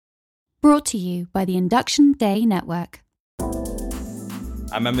Brought to you by the Induction Day Network.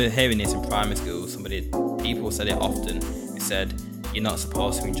 I remember hearing this in primary school. People said it often. They said, "You're not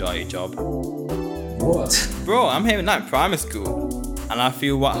supposed to enjoy your job." What? Bro, I'm hearing that in primary school. And I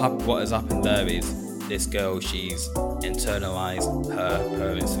feel what has happened there is this girl, she's internalized her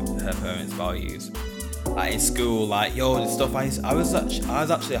parents' values. Like in school, like, yo, the stuff I was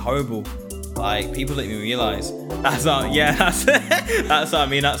actually horrible. Like, people didn't even realise. That's what I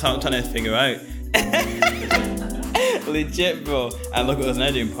mean. That's how I'm trying to figure out. Legit, bro. And look at us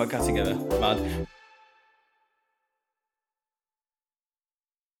now doing podcasts together. Mad.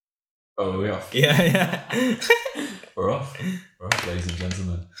 Oh, are we off? Yeah. We're off, ladies and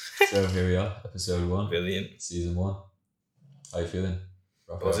gentlemen. So here we are, episode 1. Brilliant. Season 1. How you feeling?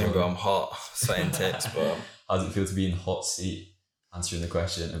 Buzzing, bro. I'm hot. Sweating tits, bro. How does it feel to be in hot seat? Answering the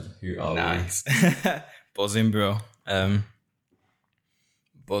question of who are we? Nice. Buzzing, bro.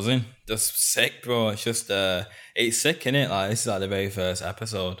 Buzzing. Just sick, bro. It's just it's sick, innit? Like, this is like the very first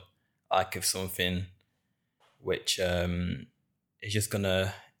episode, like, of something which is just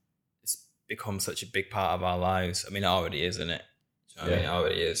gonna become such a big part of our lives. I mean, it already is, isn't it? Do you know what I mean? It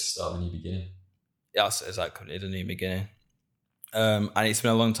already is. Start a new beginning. Yeah, it's exactly. It's a new beginning. And it's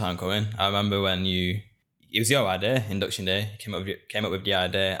been a long time coming. I remember when it was your idea, Induction Day. You came up with the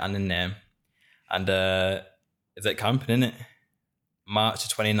idea and the name. And it's at camping, innit? March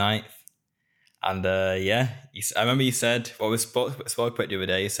the 29th. And I remember you said, well, we spoke about the other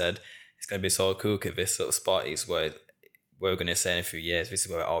day, you said, it's going to be so cool because this little spot is where we're going to say in a few years, this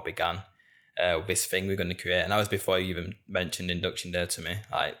is where it all began. This thing we're going to create. And that was before you even mentioned Induction Day to me,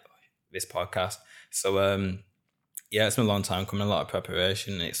 like this podcast. So, it's been a long time coming, a lot of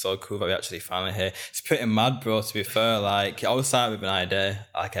preparation, and it's so cool that we're actually finally here. It's pretty mad, bro, to be fair. Like, it always started with an idea,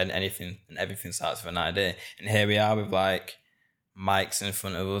 like anything, and everything starts with an idea. And here we are with, like, mics in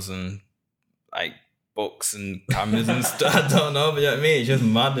front of us and, like, books and cameras and stuff. I don't know, but you know what I mean? It's just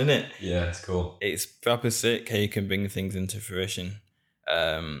mad, isn't it? Yeah, it's cool. It's proper sick how you can bring things into fruition.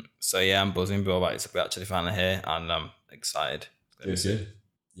 I'm buzzing, bro, that we're actually finally here, and I'm excited. It's good.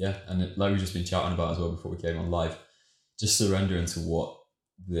 Yeah, and like we've just been chatting about as well before we came on live, just surrendering to what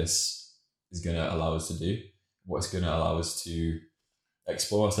this is going to allow us to do, what it's going to allow us to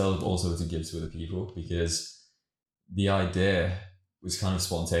explore ourselves, but also to give to other people, because the idea was kind of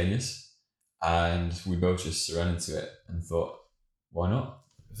spontaneous and we both just surrendered to it and thought, why not?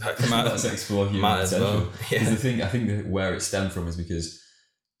 Let's explore human potential. Well. Yeah. I think that where it stemmed from is because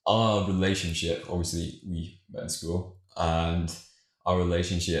our relationship, obviously we met in school, and our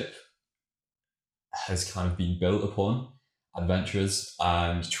relationship has kind of been built upon adventures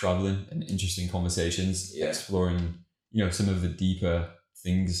and traveling and interesting conversations, exploring, some of the deeper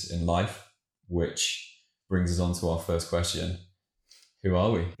things in life, which brings us on to our first question. Who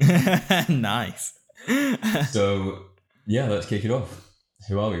are we? Nice. So, let's kick it off.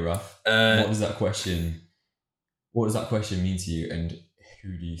 Who are we, Raf? What does that question mean to you, and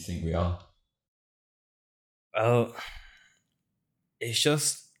who do you think we are? Well, it's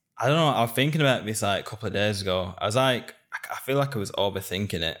just, I don't know, I was thinking about this like a couple of days ago. I was like, I feel like I was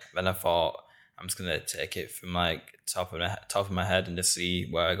overthinking it. Then I thought, I'm just going to take it from like top of my head and just see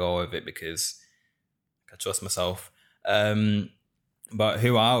where I go with it, because I trust myself. But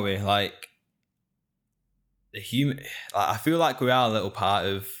who are we? Like, the human, like, I feel like we are a little part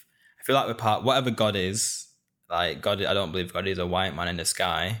of, we're part, whatever God is, like God, I don't believe God is a white man in the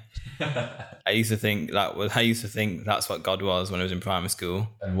sky. I used to think that's what God was when I was in primary school.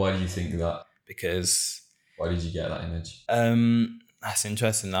 And why do you think that? Because... Why did you get that image? That's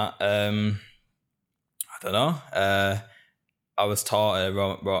interesting, that. I don't know. I was taught, I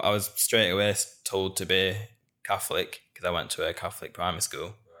was straight away told to be Catholic because I went to a Catholic primary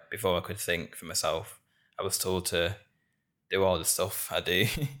school. Before I could think for myself, I was told to do all the stuff I do.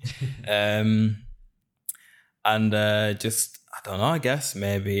 Just, I don't know, I guess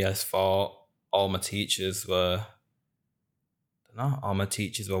maybe I thought all my teachers were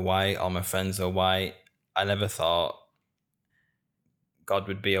white, all my friends were white. I never thought God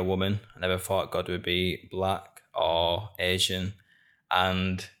would be a woman. I never thought God would be black or Asian.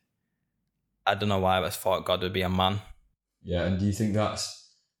 And I don't know why I thought God would be a man. Yeah, and do you think that's...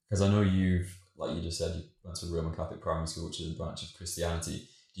 Because I know you've, like you just said, you went to a Roman Catholic primary school, which is a branch of Christianity.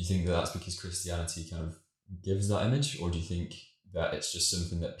 Do you think that that's because Christianity kind of gives that image? Or do you think that it's just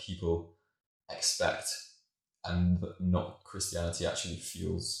something that people expect and not Christianity actually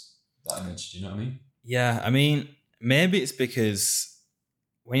fuels that image? Do you know what I mean? Yeah, I mean, maybe it's because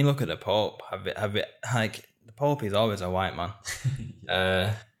when you look at the Pope, like, the Pope is always a white man.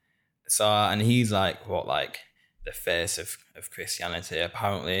 And he's like the face of Christianity.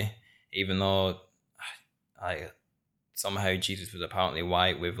 Apparently, even though somehow Jesus was apparently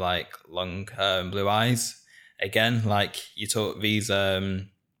white with like long hair and blue eyes. Again, like you took these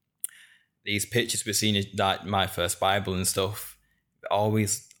pictures we've seen in like my first Bible and stuff,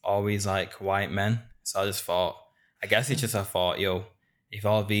 always like white men. So I just thought, I thought, yo, if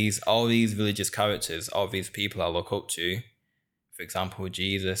all these religious characters, all these people I look up to, for example,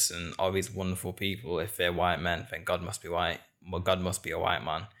 Jesus and all these wonderful people, if they're white men, then God must be white. Well, God must be a white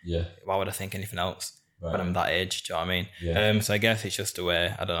man. Yeah. Why would I think anything else? Right. When I'm that age, do you know what I mean? Yeah. So I guess it's just a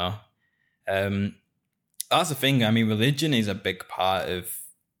way, I don't know. That's the thing. I mean, religion is a big part of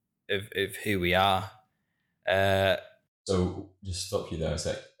who we are. So just stop you there. It's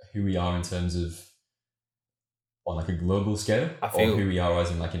like who we are in terms of on like a global scale, or who we are as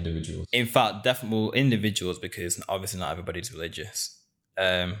in like individuals. In fact, definitely individuals, because obviously not everybody's religious.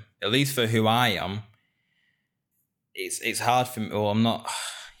 At least for who I am, it's hard for me. Well, I'm not.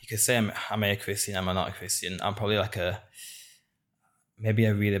 You could say I'm a Christian. I'm not a Christian. I'm probably like maybe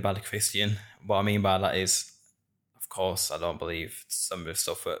a really bad Christian. What I mean by that is, of course, I don't believe some of the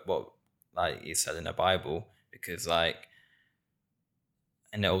stuff what like he said in the Bible, because like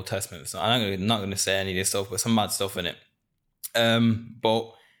in the Old Testament, so I'm not going to say any of this stuff, but some bad stuff in it.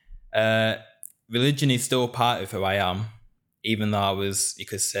 But religion is still part of who I am, even though you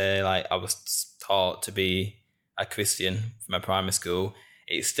could say like I was taught to be a Christian from my primary school.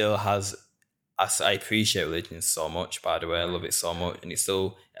 It still has. I appreciate religion so much, by the way. I love it so much. And it's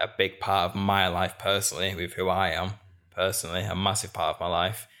still a big part of my life personally, with who I am personally, a massive part of my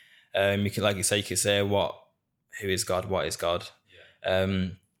life. You could, like you could say, who is God? What is God? Yeah.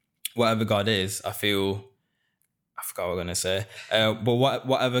 Whatever God is, I forgot what I was going to say. But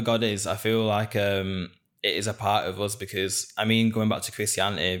whatever God is, I feel like it is a part of us, because, I mean, going back to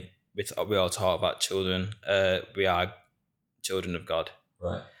Christianity, we all talk about children. We are children of God.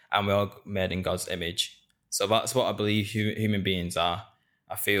 Right. And we're all made in God's image. So that's what I believe human beings are.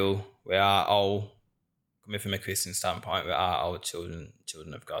 I feel we are all, coming from a Christian standpoint, we are all children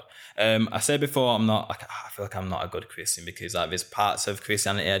of God. I said before, I feel like I'm not a good Christian, because like there's parts of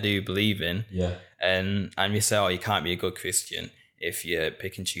Christianity I do believe in. Yeah. And you say, oh, you can't be a good Christian if you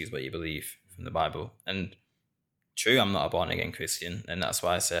pick and choose what you believe from the Bible. And true, I'm not a born again Christian, and that's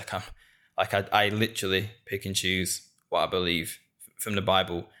why I say I literally pick and choose what I believe from the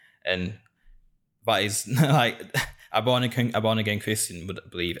Bible. And that is like a born again Christian would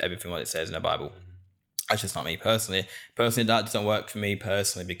believe everything what it says in the Bible. That's just not me personally. Personally, that doesn't work for me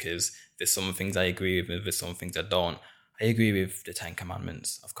personally, because there's some things I agree with and there's some things I don't. I agree with the 10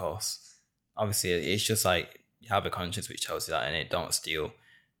 Commandments, of course. Obviously, it's just like you have a conscience which tells you that, and it don't steal,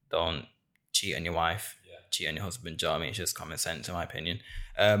 don't cheat on your wife, cheat on your husband. Do you know what I mean? It's just common sense, in my opinion.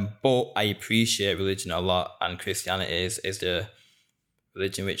 But I appreciate religion a lot, and Christianity is the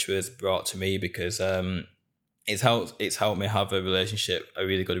religion which was brought to me, because it's helped me have a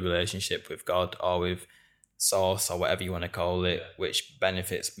really good relationship with God, or with Source, or whatever you want to call it, which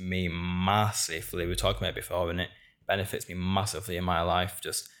benefits me massively. We were talking about it before, and it benefits me massively in my life,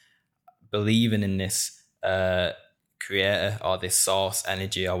 just believing in this creator, or this source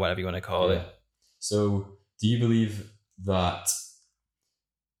energy, or whatever you want to call it. So do you believe that,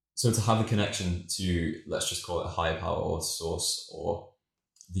 so to have a connection to, let's just call it a higher power or source or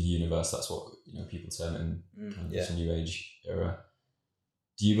the universe, that's what people term it in kind of this new age era.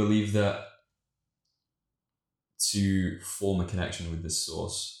 Do you believe that to form a connection with this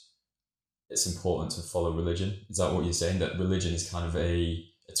source, it's important to follow religion? Is that what you're saying, that religion is kind of a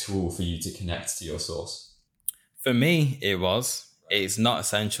tool for you to connect to your source? For me, it was. It's not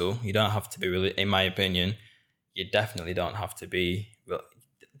essential. You don't have to be, in my opinion, you definitely don't have to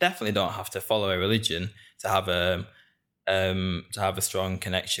follow a religion to have a strong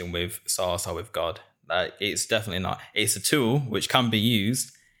connection with Source or with God. Like, it's definitely not. It's a tool which can be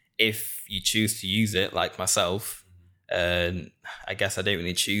used if you choose to use it, like myself. I guess I didn't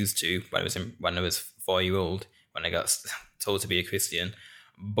really choose to when I was 4-year-old, when I got told to be a Christian.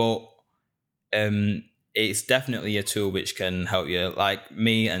 But it's definitely a tool which can help you. Like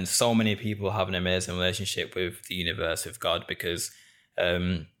me and so many people have an amazing relationship with the universe, with God, because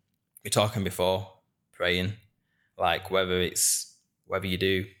we're talking before, praying, like whether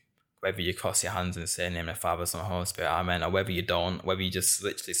you cross your hands and say in the name of the Father, Son, and Holy Spirit, Amen, or whether you don't, whether you just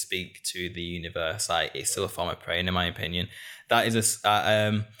literally speak to the universe, like it's still a form of praying, in my opinion. That is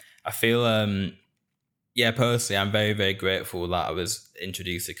I feel personally, I'm very, very grateful that I was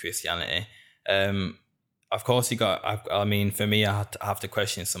introduced to Christianity. Of course, for me, I have to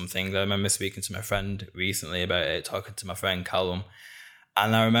question some things. I remember speaking to my friend recently about it, talking to my friend Callum,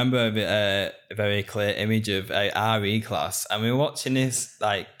 and I remember a very clear image of a RE class, and we were watching this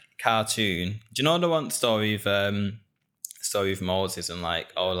like cartoon. Do you know the one story of Moses and like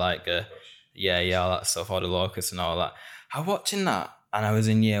all like all that stuff, all the locusts and all that? I was watching that, and I was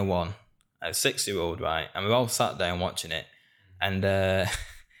in year 1. I was 6-year-old, right? And we all sat there and watching it, and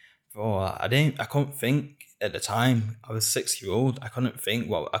bro, I couldn't think at the time. I was 6-year-old. I couldn't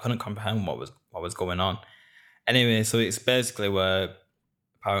think. I couldn't comprehend what was going on. Anyway, so it's basically where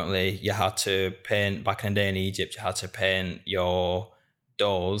apparently you had to paint, back in the day in Egypt, you had to paint your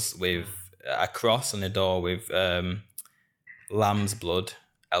doors with a cross on the door with lamb's blood,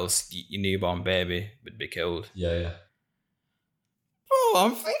 else your newborn baby would be killed. Yeah. Bro,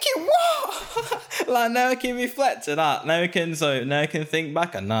 I'm thinking, what? Like, now I can reflect to that. Now I can think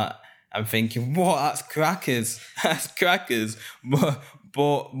back on that. I'm thinking, what? That's crackers. That's crackers.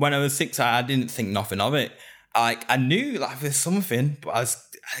 But when I was 6, I didn't think nothing of it. Like, I knew like there's something, but I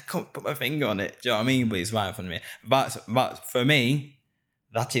couldn't put my finger on it. Do you know what I mean? But it's right in front of me. But for me,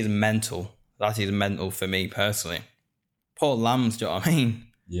 that is mental. That is mental for me personally. Poor lambs, do you know what I mean?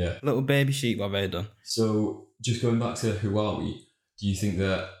 Yeah. Little baby sheep, what have they done? So just going back to who are we, do you think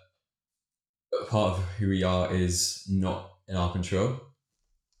that a part of who we are is not in our control?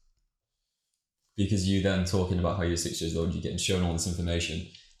 Because you then talking about how you're 6 years old, you're getting shown all this information,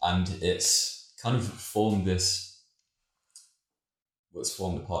 and it's kind of formed what's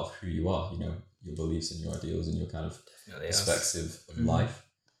formed a part of who you are, you know, your beliefs and your ideals and your kind of perspective of life.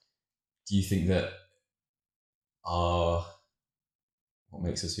 Do you think that what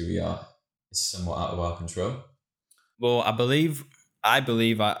makes us who we are is somewhat out of our control? Well, I believe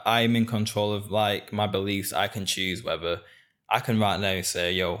I'm in control of like my beliefs. I can choose whether I can right now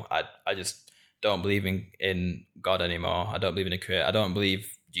say, yo, I just don't believe in God anymore. I don't believe in a creator. I don't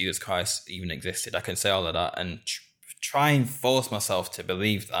believe Jesus Christ even existed. I can say all of that and try and force myself to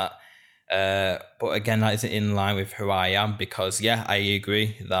believe that. But again, that isn't in line with who I am, because yeah, I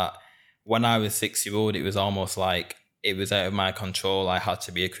agree that when I was 6-year-old, it was almost like it was out of my control. I had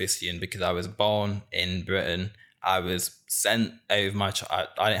to be a Christian because I was born in Britain. I was sent out of my...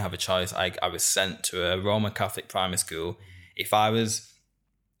 I didn't have a choice. I was sent to a Roman Catholic primary school. If I was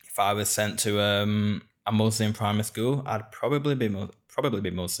sent to a Muslim primary school, I'd probably be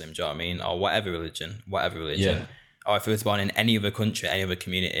Muslim. Do you know what I mean? Or whatever religion. Yeah. Or if I was born in any other country, any other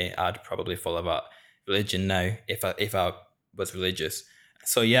community, I'd probably follow that religion now if I was religious.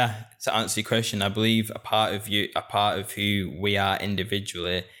 So yeah, to answer your question, I believe a part of who we are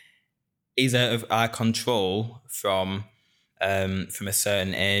individually is out of our control from a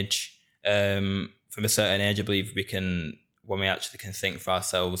certain age. From a certain age, I believe we can, when we actually can think for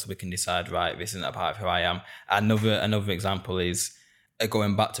ourselves, we can decide, right, this isn't a part of who I am. Another example is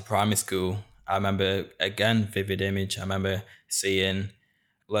going back to primary school. I remember, again, vivid image. I remember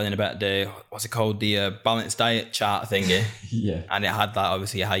learning about what's it called? The balanced diet chart thingy. Yeah. And it had like,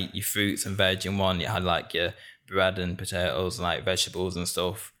 obviously you had your fruits and veg in one. It had like your bread and potatoes and like vegetables and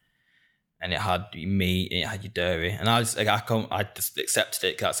stuff. And it had your meat and it had your dairy. And I just accepted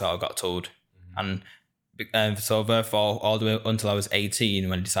it because that's how I got told. And so therefore, all the way until I was 18,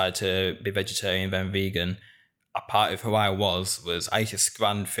 when I decided to be vegetarian, then vegan, a part of who I was I used to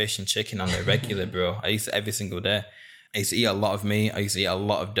scran fish and chicken on the regular, bro. I used to every single day. I used to eat a lot of meat. I used to eat a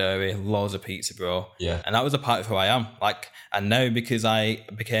lot of dairy, loads of pizza, bro. Yeah. And that was a part of who I am. Like, and now because I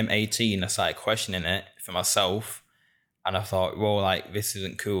became 18, I started questioning it for myself. And I thought, well, like, this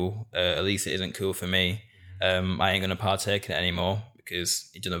isn't cool. At least it isn't cool for me. I ain't going to partake in it anymore because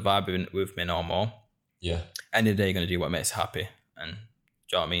it doesn't vibe with me no more. Yeah. End of the day, you're going to do what makes you happy. And do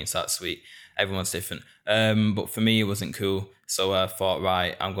you know what I mean? It's that sweet. Everyone's different. But for me, it wasn't cool. So I thought,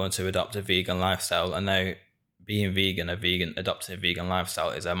 right, I'm going to adopt a vegan lifestyle. And now being vegan, adopting a vegan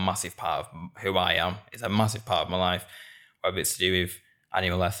lifestyle is a massive part of who I am. It's a massive part of my life, whether it's to do with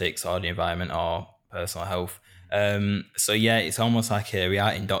animal ethics or the environment or personal health. So yeah, it's almost like we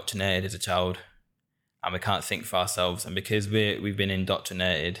are indoctrinated as a child and we can't think for ourselves. And because we've been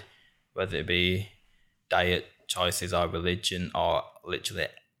indoctrinated, whether it be diet choices or religion or literally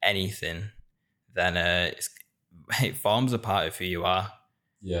anything, then it forms a part of who you are.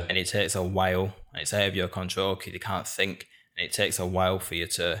 Yeah. And it takes a while, and it's out of your control because you can't think, and it takes a while for you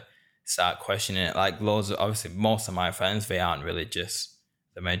to start questioning it. Like obviously most of my friends, they aren't religious.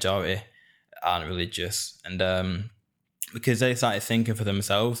 The majority aren't religious. And because they started thinking for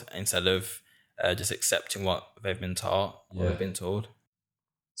themselves instead of just accepting what they've been taught or they've been told.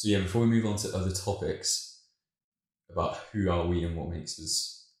 So yeah, before we move on to other topics about who are we and what makes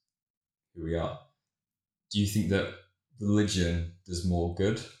us who we are, do you think that religion does more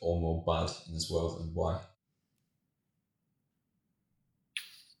good or more bad in this world, and why?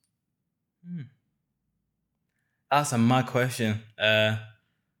 That's a mad question.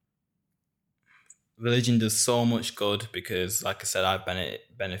 religion does so much good because, like I said, I've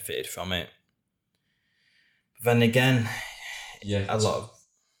benefited from it. But then again, Yeah, a lot of...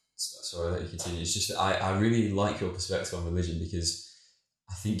 Sorry, I'll let you continue. It's just that I really like your perspective on religion, because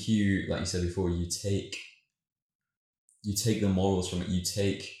I think you, like you said before, you take the morals from it, you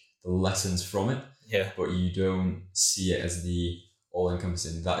take the lessons from it, Yeah. but you don't see it as the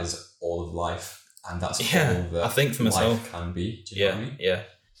all-encompassing, that is all of life, and that's all that I think for life myself can be. Do you know what I mean? Yeah.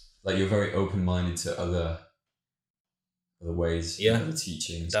 Like, you're very open-minded to other ways, other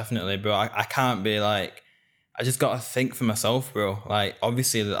teachings. Definitely, bro. I can't be like, I just gotta think for myself, bro. Like,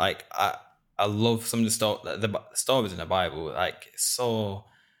 obviously, like I love some of the stories in the Bible. Like, it's so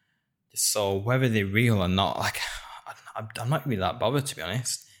whether they're real or not, like I'm not really that bothered, to be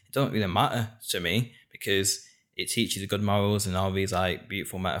honest. It doesn't really matter to me because it teaches good morals and all these like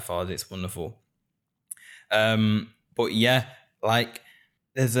beautiful metaphors. It's wonderful. But yeah, like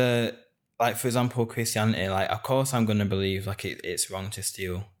there's like, for example, Christianity. Like, of course, I'm gonna believe like it's wrong to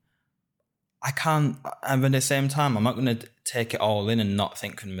steal. I can't, and at the same time, I'm not going to take it all in and not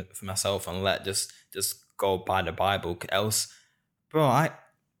think for myself and let just go by the Bible. Else, bro,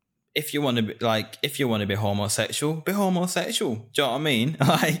 if you want to be homosexual, be homosexual. Do you know what I mean?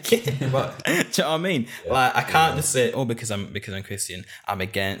 Like, do you know what I mean? Yeah. Like, I can't just say, because I'm Christian, I'm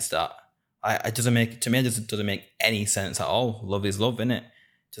against that. It doesn't make any sense at all. Love is love, innit?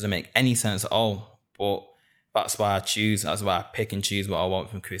 It doesn't make any sense at all. But that's why I pick and choose what I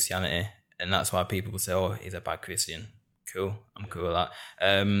want from Christianity. And that's why people will say, oh, he's a bad Christian. Cool. I'm cool with that.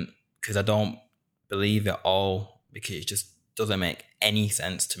 Because I don't believe it all, because it just doesn't make any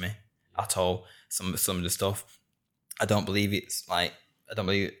sense to me at all. Some of the stuff. I don't believe if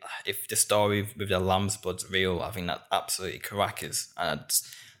the story with the lamb's blood's real. I think that's absolutely crackers. And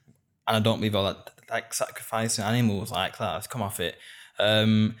I don't believe all that, like sacrificing animals like that. Let's come off it.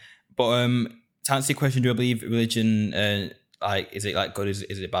 But to answer your question, do I believe religion... like, is it like good? Is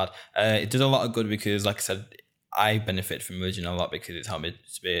it bad? It does a lot of good because, like I said, I benefit from religion a lot because it's helped me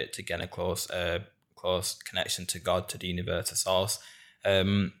to get a close connection to God, to the universe, to source.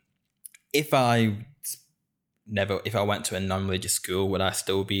 If I went to a non-religious school, would I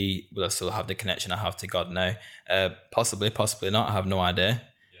still have the connection I have to God now? Possibly not. I have no idea.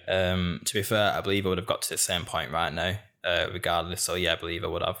 Yeah. To be fair, I believe I would have got to the same point right now, regardless. So yeah, I believe I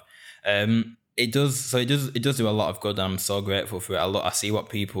would have. It does do a lot of good, and I'm so grateful for it. I see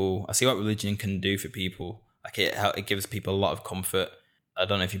what religion can do for people. Like, it gives people a lot of comfort. I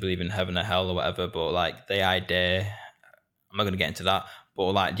don't know if you believe in heaven or hell or whatever, but like the idea, I'm not going to get into that,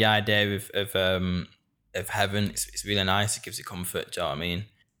 but like the idea of heaven, it's really nice. It gives you comfort. Do you know what I mean?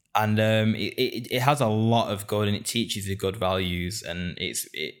 And it has a lot of good, and it teaches you good values, and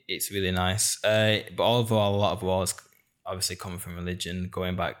it's really nice. But although a lot of wars obviously come from religion,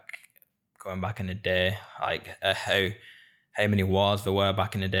 going back in the day, like how many wars there were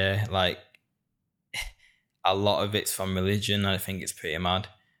back in the day, like a lot of it's from religion. I think it's pretty mad.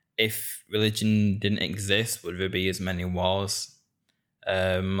 If religion didn't exist, would there be as many wars?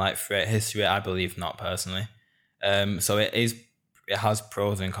 Like throughout history, I believe not, personally. So it has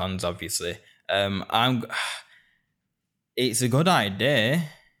pros and cons, obviously. It's a good idea.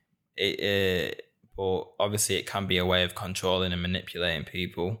 But obviously it can be a way of controlling and manipulating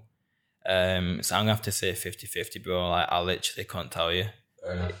people. So I'm gonna have to say 50-50, bro. Like, I literally can't tell you.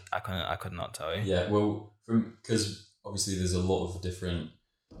 Fair enough. I could not tell you. Yeah, well, because obviously there's a lot of different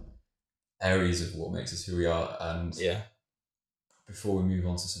areas of what makes us who we are, and yeah. Before we move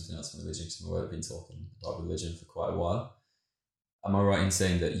on to something else from religion, because we've been talking about religion for quite a while, am I right in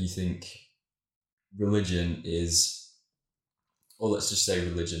saying that you think religion is, or let's just say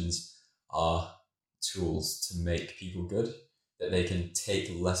religions are tools to make people good, that they can take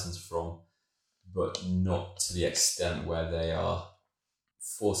lessons from, but not to the extent where they are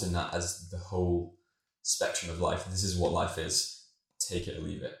forcing that as the whole spectrum of life? This is what life is. Take it or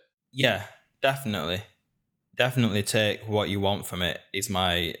leave it. Yeah, definitely. Definitely take what you want from it, is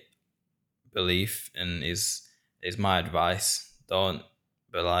my belief and is my advice. Don't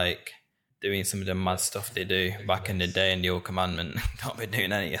be like doing some of the mad stuff they do back in the day in the Old Commandment. Don't be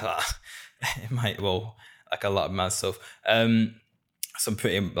doing any of that. It might, like a lot of mad stuff. Some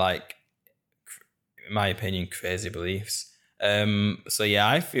pretty, like, in my opinion, crazy beliefs. So yeah,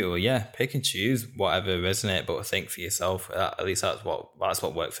 I feel, pick and choose whatever resonate, but think for yourself. At least that's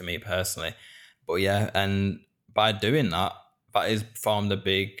what worked for me personally. But yeah, and by doing that, that has formed a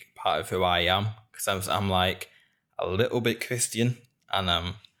big part of who I am, because I'm like a little bit Christian and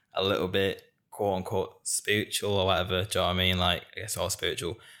I'm a little bit quote unquote spiritual or whatever. Do you know what I mean? Like, I guess all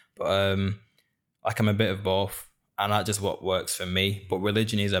spiritual, but like I'm a bit of both. and that's just what works for me. But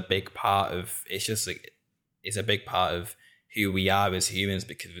religion is a big part of, it's a big part of who we are as humans,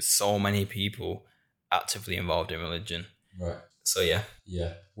 because there's so many people actively involved in religion. Right. So yeah.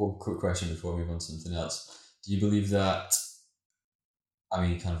 Yeah. One quick question before we move on to something else. Do you believe that, I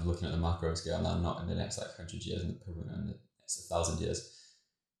mean, kind of looking at the macro scale now, not in the next 100 years, and probably in the next 1,000 years,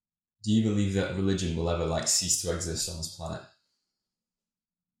 do you believe that religion will ever cease to exist on this planet?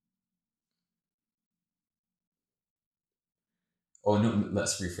 Or no,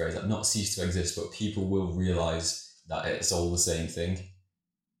 let's rephrase that, not cease to exist, but people will realise that it's all the same thing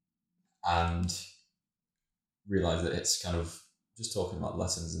and realise that it's kind of just talking about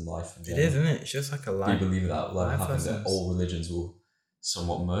lessons in life. It is, isn't it? It's just like a life. Do you believe that will happen, lessons. that all religions will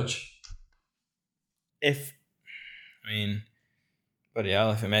somewhat merge? Bloody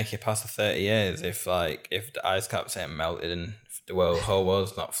hell, if we make it past the 30 years, if the ice caps ain't melted and the whole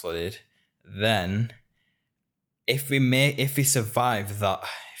world's not flooded, then if we survive that,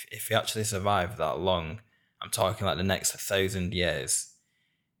 if we actually survive that long, I'm talking the next 1,000 years.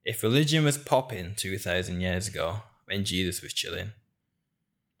 If religion was popping 2,000 years ago when Jesus was chilling,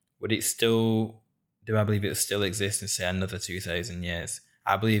 would it still? Do I believe it will still exist in say another 2,000 years?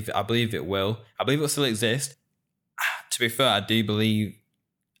 I believe it will. I believe it will still exist. To be fair, I do believe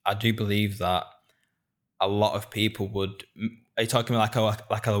that a lot of people would. Are you talking like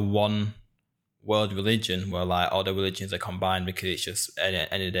a one world religion where all the religions are combined because it's just end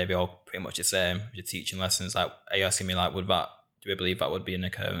of the day they're all pretty much the same? You're teaching lessons. Are you asking me do we believe that would be an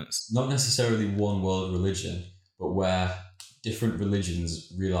occurrence? Not necessarily one world religion, but where different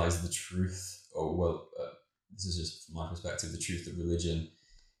religions realize the truth, this is just from my perspective, the truth that religion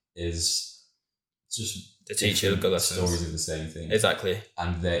is just to teach you good lessons, stories of the same thing. Exactly.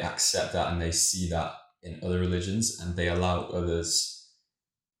 And they accept that and they see that in other religions, and they allow others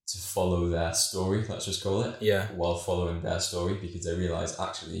to follow their story, let's just call it. Yeah. While following their story, because they realize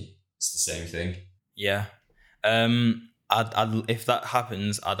actually it's the same thing. Yeah. I'd if that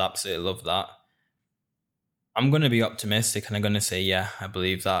happens, I'd absolutely love that. I'm going to be optimistic and I'm going to say, yeah, I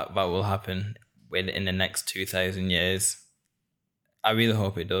believe that will happen in the next 2,000 years. I really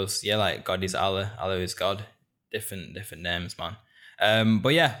hope it does. Yeah, God is Allah, Allah is God. Different names, man.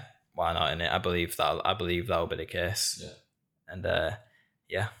 But yeah, why not, innit? I believe that will be the case. Yeah. And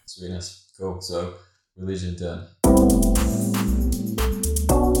yeah. Sweetness. Cool. So religion done.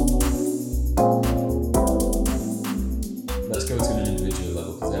 Let's go to an individual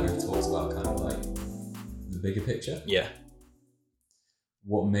level, because Eric talks about kind of the bigger picture. Yeah.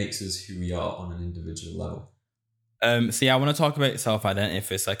 What makes us who we are on an individual level? So yeah, I want to talk about self-identity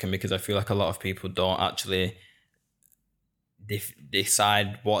for a second, because I feel like a lot of people don't actually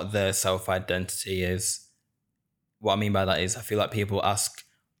decide what their self-identity is. What I mean by that is, I feel like people ask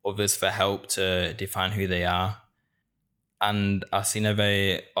others for help to define who they are. And I've seen a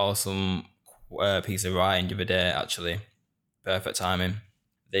very awesome piece of writing the other day, actually. Perfect timing.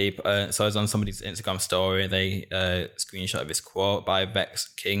 So I was on somebody's Instagram story. They screenshot this quote by Vex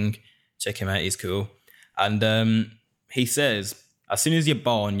King. Check him out, he's cool. And he says, as soon as you're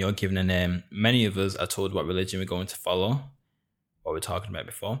born, you're given a name. Many of us are told what religion we're going to follow, what we're talking about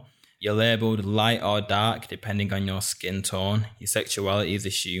before. You're labelled light or dark depending on your skin tone. Your sexuality is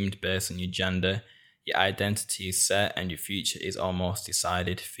assumed based on your gender. Your identity is set and your future is almost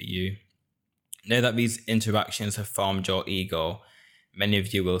decided for you. Now that these interactions have formed your ego, many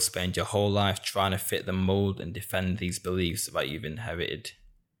of you will spend your whole life trying to fit the mold and defend these beliefs that you've inherited.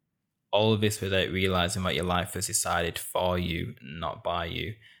 All of this without realising that your life was decided for you, not by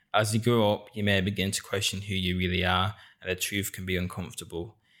you. As you grow up, you may begin to question who you really are, and the truth can be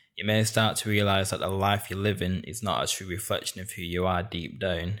uncomfortable. You may start to realise that the life you live in is not a true reflection of who you are deep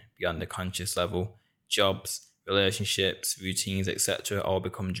down, beyond the conscious level. Jobs, relationships, routines, etc. all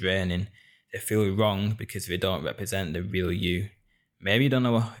become draining. They feel wrong because they don't represent the real you. Maybe you don't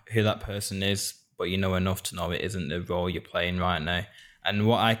know who that person is, but you know enough to know it isn't the role you're playing right now. And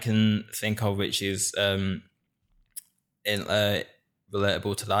what I can think of, which is relatable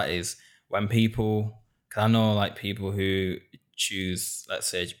to that, is when people, because I know people who choose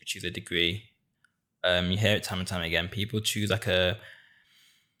a degree, you hear it time and time again, people choose a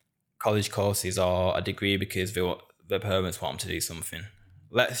college courses or a degree because their parents want them to do something.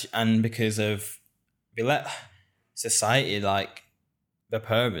 And because of, they let society, the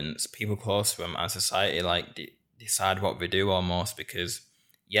parents, people close to them, and society decide what we do almost. Because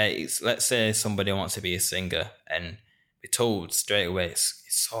let's say somebody wants to be a singer and be told straight away it's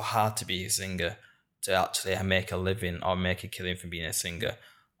so hard to be a singer, to actually make a living or make a killing from being a singer,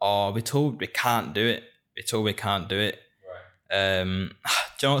 or we're told we can't do it. Do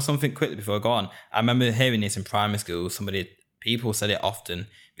you know what, something quickly before I go on? I remember hearing this in primary school. People said it often.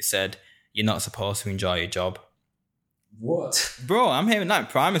 They said, you're not supposed to enjoy your job. What? Bro, I'm hearing that in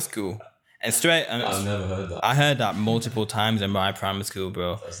primary school. And I've never heard that. I heard that multiple times in my primary school,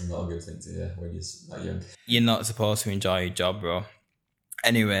 bro. That's not a good thing to hear when you're that young. You're not supposed to enjoy your job, bro.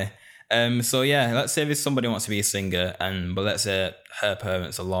 Anyway, so yeah, let's say if somebody wants to be a singer, but let's say her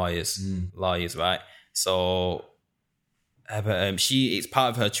parents are lawyers, right? So it's part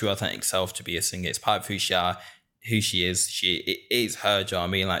of her true authentic self to be a singer. It's part of who she is. It is her job.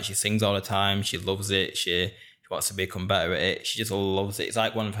 I mean, like, she sings all the time. She loves it. She wants to become better at it. She just loves it. It's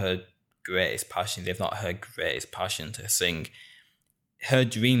like one of her greatest passions, if not her greatest passion, to sing. Her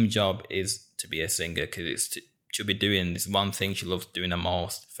dream job is to be a singer, because she'll be doing this one thing she loves doing the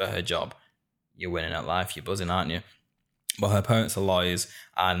most for her job. You're winning at life. You're buzzing, aren't you? But her parents are lawyers,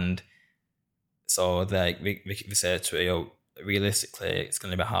 and so we say to her, yo, realistically, it's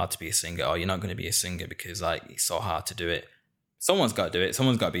going to be hard to be a singer, or you're not going to be a singer because, like, it's so hard to do it. Someone's got to do it.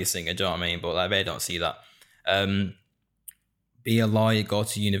 Someone's got to be a singer, do you know what I mean? But, like, they don't see that. Be a lawyer, go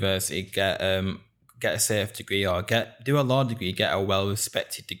to university, get a safe degree, or do a law degree, get a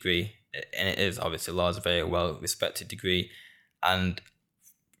well-respected degree. And it is, obviously, law is a very well-respected degree. And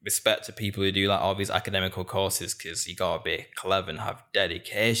respect to people who do, like, all these academical courses, because you got to be clever and have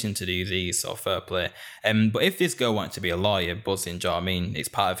dedication to do these, so fair play. But if this girl wants to be a lawyer, buzzing, do you know what I mean? It's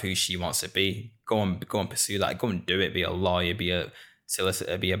part of who she wants to be. Go and pursue that. Go and do it. Be a lawyer, be a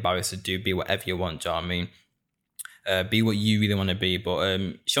solicitor, be a barrister, be whatever you want, do you know what I mean? Be what you really want to be. But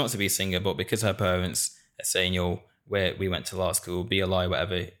she wants to be a singer, but because her parents are saying, yo, we went to law school, be a lawyer,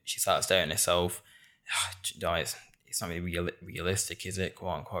 whatever, she starts doubting herself. It's not really realistic, is it?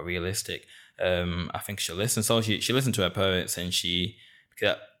 Quote unquote realistic. I think she'll listen. So she listened to her parents, and she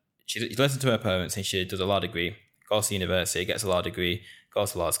listened to her parents, and she does a law degree, goes to university, gets a law degree,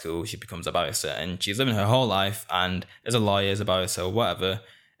 goes to law school, she becomes a barrister, and she's living her whole life, and as a lawyer, as a barrister, whatever.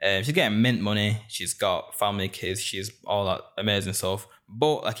 She's getting mint money. She's got family, kids. She's all that amazing stuff.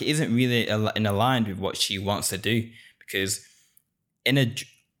 But, like, it isn't really in aligned with what she wants to do, because in a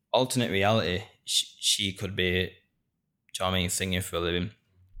alternate reality, she could be, do you know what I mean, singing for a living.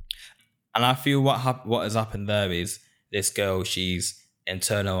 And I feel what has happened there is this girl, she's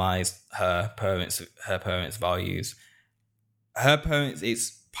internalized her parents' values.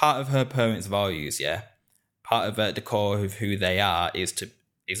 It's part of her parents' values, yeah. Part of the core of who they are is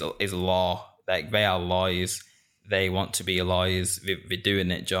law. Like, they are lawyers. They want to be lawyers. They're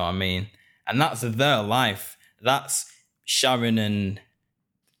doing it, do you know what I mean? And that's their life. That's Sharon and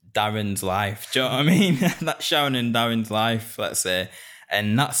Darren's life. Do you know what I mean? That's Sharon and Darren's life, let's say.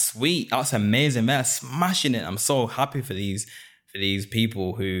 And that's sweet. That's amazing. They're smashing it. I'm so happy for these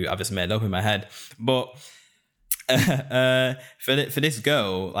people who I've just made up in my head. But for this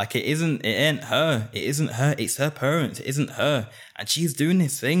girl, like, it ain't her. It isn't her. It's her parents. It isn't her. And she's doing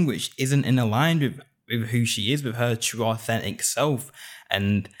this thing which isn't in aligned with who she is, with her true authentic self.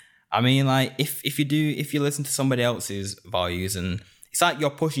 And I mean, like, if you listen to somebody else's values, and it's like you're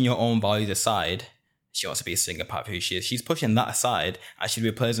pushing your own values aside. She wants to be a singer, part of who she is. She's pushing that aside, and she's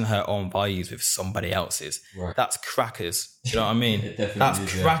replacing her own values with somebody else's. Right. That's crackers. Do you know what I mean?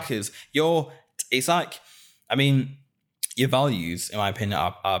 That's crackers. Yeah. It's like, I mean, your values, in my opinion,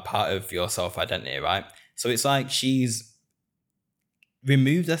 are part of your self-identity, right? So it's like she's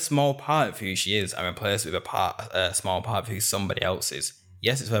removed a small part of who she is and replaced it with a small part of who somebody else is.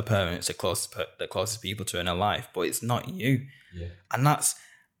 Yes, it's her parents, the closest people to her in her life, but it's not you. Yeah. And that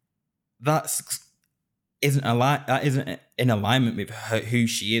isn't in alignment with who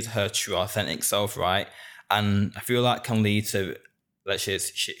she is, her true authentic self, right? And I feel that can lead to, let's say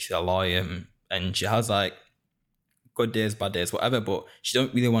she's a lawyer, and she has, like, good days, bad days, whatever, but she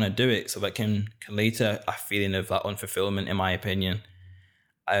don't really want to do it, so that can lead to a feeling of that unfulfillment, in my opinion.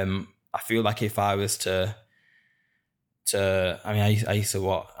 I feel like if I was to I mean, I used to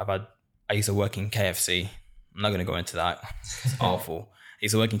work in KFC. I'm not going to go into that. It's awful. I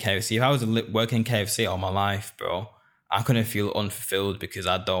used to work in KFC. If I was working in KFC all my life, bro, I'm going to feel unfulfilled, because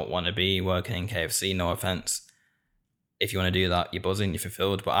I don't want to be working in KFC, no offense. If you want to do that, you're buzzing, you're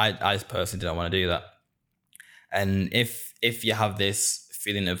fulfilled. But I just personally don't want to do that. And if you have this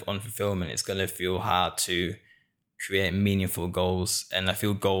feeling of unfulfillment, it's going to feel hard to create meaningful goals. And I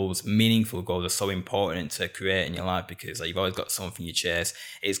feel meaningful goals are so important to create in your life, because, like, you've always got something you chase.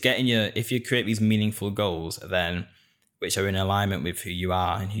 It's if you create these meaningful goals, then, which are in alignment with who you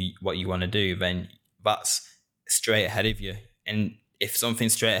are and what you want to do, then that's straight ahead of you. And if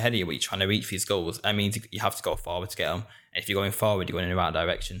something's straight ahead of you, but you're trying to reach these goals, that means you have to go forward to get them. And if you're going forward, you're going in the right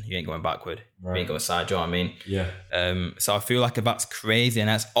direction. You ain't going backward. Right. You ain't going side. Do you know what I mean? Yeah. So I feel like that's crazy, and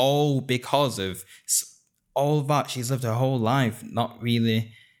that's all because of all that she's lived her whole life, not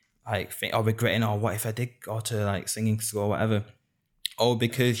really like regretting, what if I did go to like singing school or whatever. All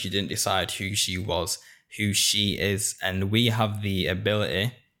because she didn't decide who she was, who she is, and we have the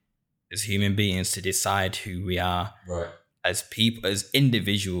ability as human beings to decide who we are. Right. As people, as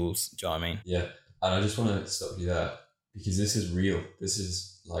individuals. Do you know what I mean? Yeah. And I just want to stop you there, because this is real. This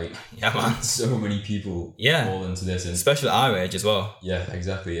is like, yeah, man. So many people fall into this, and especially at our age as well. Yeah,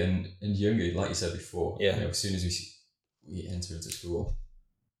 exactly. And younger, like you said before, yeah. As soon as we enter into school,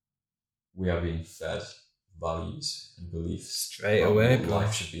 we are being fed values and beliefs straight away. What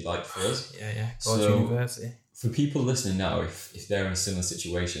life should be like for us. Yeah. Go to university. For people listening now, if they're in a similar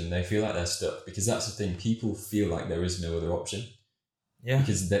situation, they feel like they're stuck, because that's the thing. People feel like there is no other option. Yeah.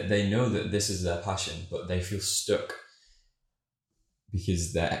 Because they know that this is their passion, but they feel stuck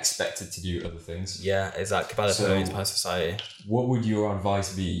because they're expected to do other things. Yeah, exactly. By the parents, by society. What would your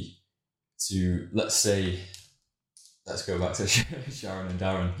advice be to, let's go back to Sharon and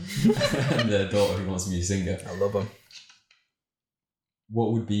Darren and their daughter who wants to be a singer. I love them.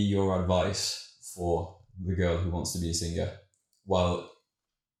 What would be your advice for the girl who wants to be a singer, while,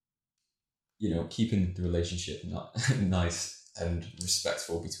 keeping the relationship nice and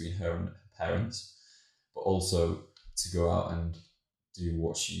respectful between her and her parents, but also to go out and do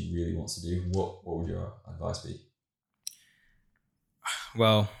what she really wants to do? What would your advice be?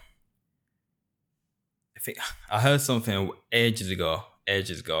 Well, I heard something ages ago,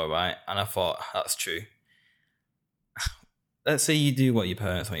 right? And I thought, that's true. Let's say you do what your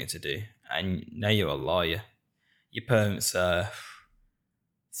parents want you to do, and now you're a lawyer. Your parents are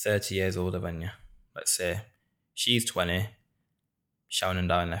 30 years older than you. Let's say she's 20, Sharon and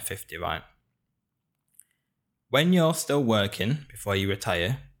Darren are 50, right? When you're still working, before you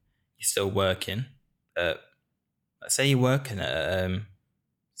retire, you're still working. Let's say you're working at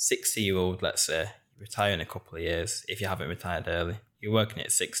 60-year-old, let's say. Retire in a couple of years if you haven't retired early. You're working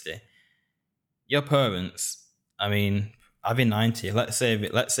at 60. Your parents, I've been 90. Let's say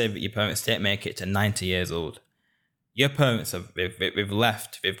that your parents didn't make it to 90 years old. Your parents they've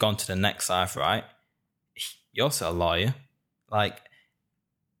left. They've gone to the next life, right? You're still a lawyer. Like,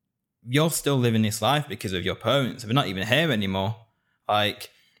 you're still living this life because of your parents. They're not even here anymore.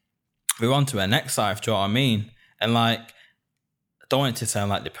 Like, we're on to our next life. Do you know what I mean? And like, I don't want it to sound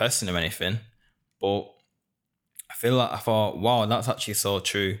like depressing or anything, but I thought, wow, that's actually so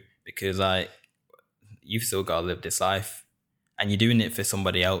true, because like, you've still got to live this life, and you're doing it for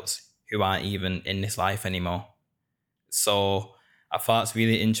somebody else who aren't even in this life anymore. So I thought it's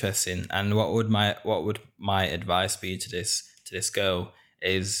really interesting. And what would my advice be to this girl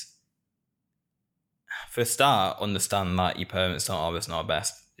is, for a start, understand that your parents don't always know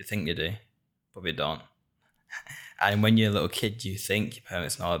best. You think they do, but they don't. And when you're a little kid, you think your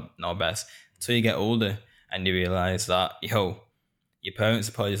parents know best. Until you get older and you realise that, your parents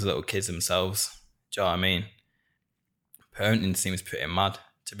are probably just little kids themselves. Do you know what I mean? Parenting seems pretty mad.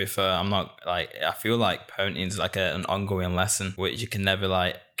 To be fair, I feel like parenting is like an ongoing lesson which you can never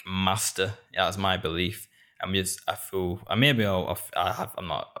like master. Yeah, that's my belief. I'm not a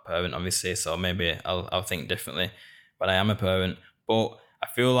parent, obviously, so maybe I'll think differently, but I am a parent. But I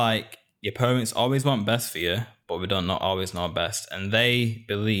feel like your parents always want best for you, but we don't always know best. And they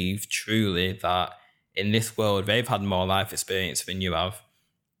believe truly that in this world, they've had more life experience than you have.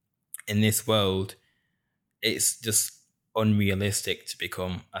 In this world, it's just unrealistic to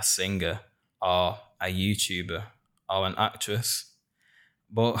become a singer or a YouTuber or an actress.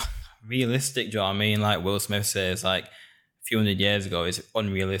 But realistic, do you know what I mean? Like Will Smith says, like, a few hundred years ago, it's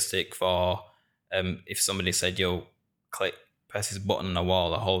unrealistic for if somebody said, yo, press this button on the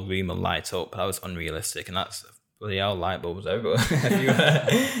wall, the whole room will light up. That was unrealistic, and that's bloody hell, light bulbs everywhere.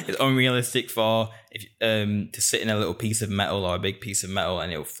 It's unrealistic for to sit in a little piece of metal or a big piece of metal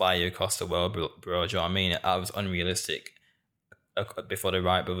and it'll fly you across the world, bro. Do you know what I mean? That was unrealistic before the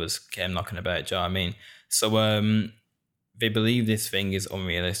Wright brothers came knocking about. Do you know what I mean? So they believe this thing is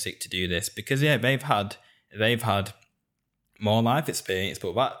unrealistic to do this because they've had more life experience,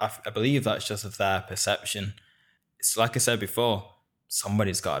 but I believe that's just of their perception. It's like I said before,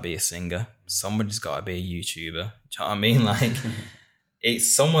 somebody's got to be a singer, somebody's got to be a YouTuber. Do you know what I mean? Like,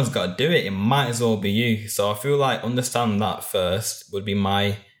 someone's got to do it. It might as well be you. So I feel like understand that first would be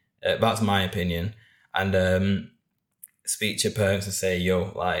that's my opinion. And speak to your parents and say,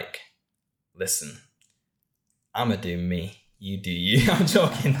 yo, like, listen, I'ma do me, you do you. I'm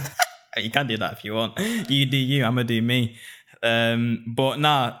joking. You can do that if you want. You do you, I'ma do me. But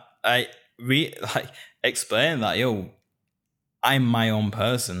nah, explain that, I'm my own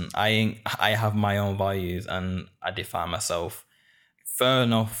person. I have my own values and I define myself. Fair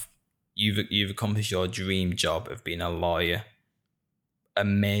enough, you've accomplished your dream job of being a lawyer.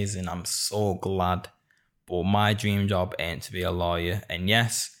 Amazing, I'm so glad. But my dream job ain't to be a lawyer. And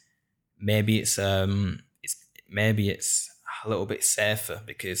yes, maybe it's a little bit safer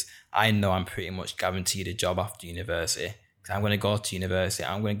because I know I'm pretty much guaranteed a job after university. Because I'm going to go to university,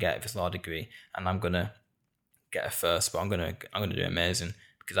 I'm going to get this law degree, and I'm going to get a first. But I'm going to do amazing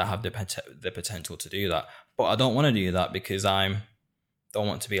because I have the potential to do that. But I don't want to do that because I don't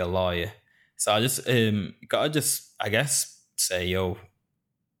want to be a lawyer. So I just gotta just, I guess, say,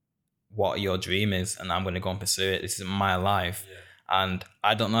 what your dream is, and I'm going to go and pursue it. This is my life, and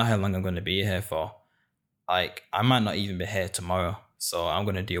I don't know how long I'm going to be here for. Like, I might not even be here tomorrow, so I'm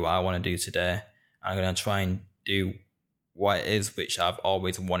going to do what I want to do today. I'm going to try and do what it is which I've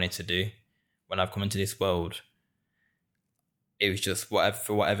always wanted to do. When I've come into this world, it was just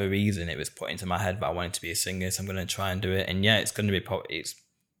for whatever reason, it was put into my head that I wanted to be a singer, so I'm going to try and do it. And yeah, it's going to be,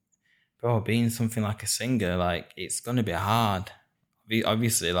 being something like a singer, like, it's going to be hard.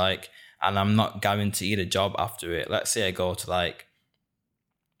 Obviously, like, and I'm not guaranteed a job after it. Let's say I go to like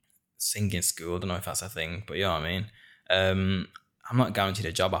singing school. I don't know if that's a thing, but you know what I mean. I'm not guaranteed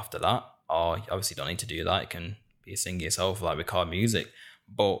a job after that. Or you obviously don't need to do that. You can be a singer yourself, like record music.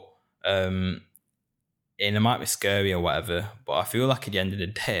 But and it might be scary or whatever. But I feel like at the end of the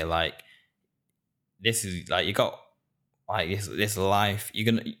day, like, this is like, you got like this life.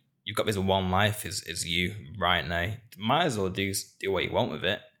 You've got this one life is you right now. Might as well do what you want with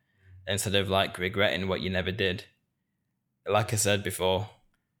it instead of like regretting what you never did. Like I said before,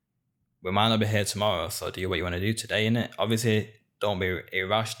 we might not be here tomorrow, so do what you want to do today, innit? Obviously, don't be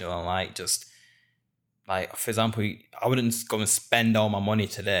irrational and like just like, for example, I wouldn't go and spend all my money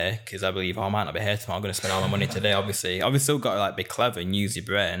today because I believe I might not be here tomorrow. I'm going to spend all my money today. Obviously, still got to like be clever and use your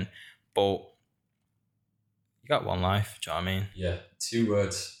brain, but you got one life. Do you know what I mean? Yeah, 2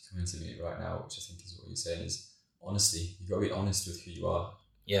 words coming to me right now, which I think is what you're saying, is honesty. You've got to be honest with who you are.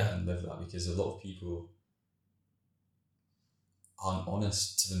 Yeah. And live that, because a lot of people aren't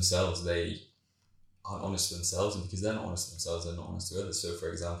honest to themselves. They aren't honest to themselves, and because they're not honest to themselves, they're not honest to others. So, for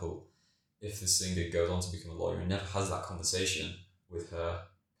example, if the singer goes on to become a lawyer and never has that conversation with her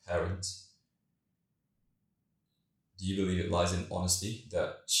parents, do you believe it lies in honesty,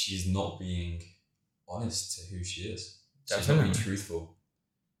 that she's not being honest to who she is? She's not being truthful.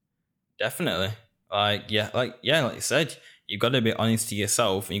 Definitely. Like you said, you've got to be honest to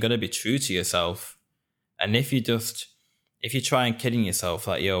yourself and you've got to be true to yourself. And if you try and kidding yourself,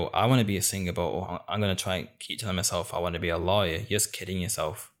 like, I want to be a singer, but I'm going to try and keep telling myself I want to be a lawyer, you're just kidding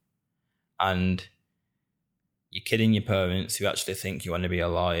yourself. And you're kidding your parents who actually think you want to be a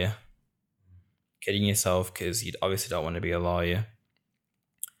lawyer. Kidding yourself because you obviously don't want to be a lawyer.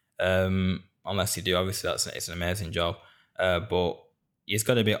 Unless you do, obviously it's an amazing job. But you've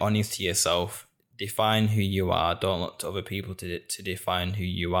got to be honest to yourself. Define who you are. Don't look to other people to define who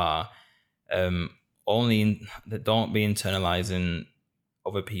you are. Don't be internalizing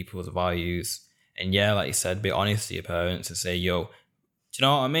other people's values. And yeah, like you said, be honest to your parents and say, do you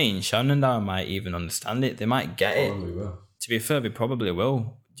know what I mean? Shannon and I might even understand it. They might get it. Probably will. To be fair, they probably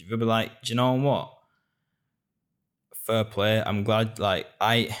will. They'll be like, do you know what? Fair play. I'm glad, like,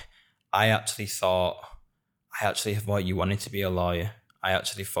 I actually thought you wanted to be a lawyer. I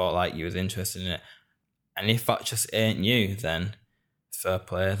actually thought like you was interested in it. And if that just ain't you, then fair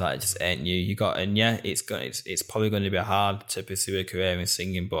play. Like, it just ain't you. It's probably going to be hard to pursue a career in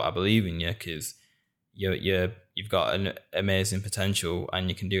singing, but I believe in you because you've got an amazing potential and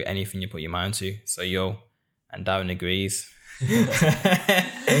you can do anything you put your mind to. So and Darren agrees.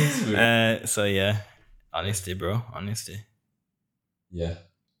 So yeah, honesty, bro. Honesty. Yeah,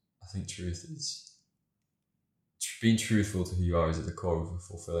 I think truth is being truthful to who you are is at the core of a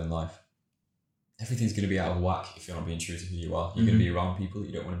fulfilling life. Everything's going to be out of whack if you're not being true to who you are. You're going to be around people that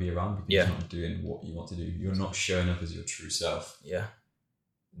you don't want to be around because you're not doing what you want to do. You're not showing up as your true self. Yeah.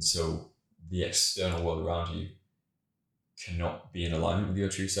 And so the external world around you cannot be in alignment with your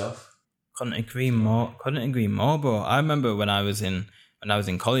true self. Couldn't agree more, bro. I remember when I was in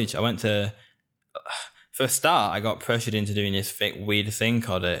college, I went to, for a start, I got pressured into doing this weird thing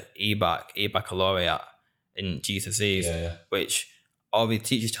called a baccalaureate in GCSEs, which all the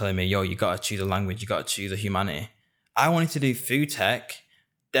teachers telling me, you got to choose a language, you got to choose a humanity. I wanted to do food tech,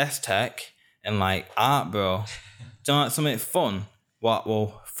 desk tech, and like art, bro. Do you know, like something fun?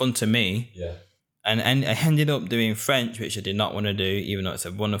 Fun to me. Yeah. And I ended up doing French, which I did not want to do, even though it's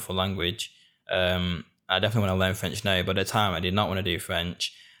a wonderful language. And I definitely want to learn French now, but at the time I did not want to do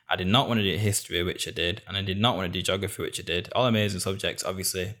French. I did not want to do history, which I did, and I did not want to do geography, which I did. All amazing subjects,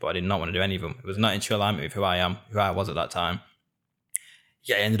 obviously, but I did not want to do any of them. It was not in true alignment with who I was at that time.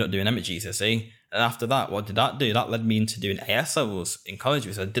 Yeah, I ended up doing them at GCSE. And after that, what did that do? That led me into doing AS levels in college,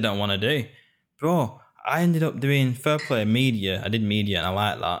 which I didn't want to do. Bro, I ended up doing fair play media. I did media and I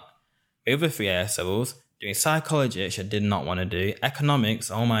liked that. The other 3 AS levels, doing psychology, which I did not want to do. Economics,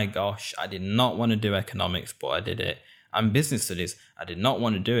 oh my gosh, I did not want to do economics, but I did it. And business studies, I did not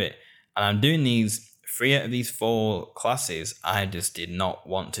want to do it. And I'm doing these 3 out of these 4 classes I just did not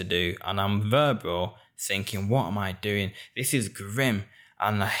want to do. And I'm there, bro, thinking, what am I doing? This is grim.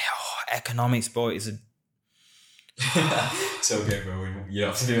 And economics, bro, is a... It's okay, bro. You don't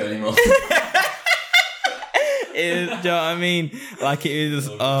have to do it anymore. Do you know what I mean? Like, it is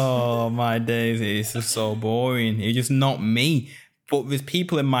just, oh my days, it's just so boring. It's just not me. But there's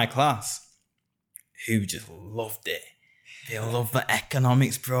people in my class who just loved it. They love the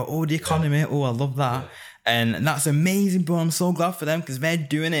economics, bro. Oh, the economy. Yeah. Oh, I love that. Yeah. And that's amazing, bro. I'm so glad for them because they're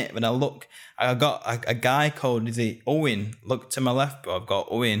doing it. When I got a guy called, is it Owen? Look to my left, bro. I've got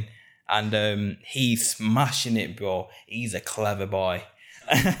Owen. And he's smashing it, bro. He's a clever boy.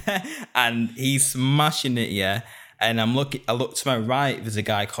 And he's smashing it, yeah. And I look to my right, there's a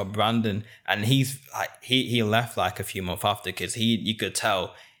guy called Brandon. And he's like, he left like a few months after because you could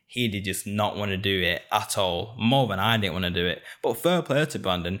tell he did just not want to do it at all. More than I didn't want to do it. But fair play to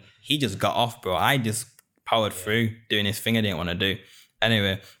Brandon. He just got off, bro. I just powered through doing his thing I didn't want to do.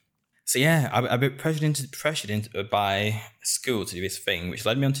 Anyway, so yeah, I've been pressured into by school to do this thing, which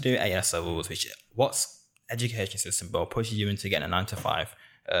led me on to do AS levels, which what's education system, bro, pushes you into getting a 9 to 5.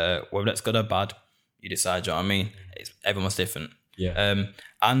 Whether that's good or bad, you decide, you know what I mean? Everyone's different. Yeah.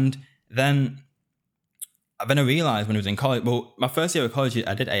 And then I realised when I was in college, well, my first year of college,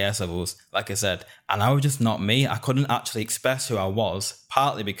 I did AS levels, like I said, and I was just not me. I couldn't actually express who I was,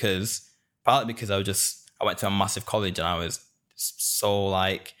 partly because I went to a massive college and I was so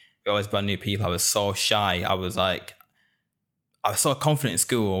like, we always brand new people. I was so shy. I was so confident in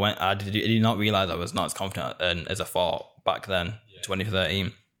school. I did not realise I was not as confident as I thought back then,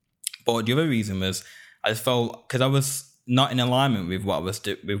 2013. But the other reason was I just felt, because I was not in alignment with what I was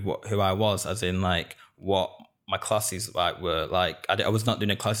who I was, as in like what my classes like were like. I was not doing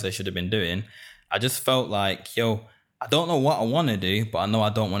the classes I should have been doing. I just felt like, I don't know what I want to do, but I know I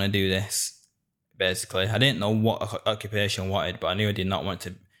don't want to do this. Basically, I didn't know what occupation I wanted, but I knew I did not want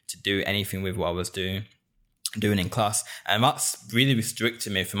to do anything with what I was doing in class, and that's really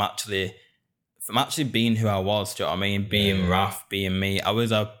restricted me from actually being who I was. Do you know what I mean? Being Raf, being me. I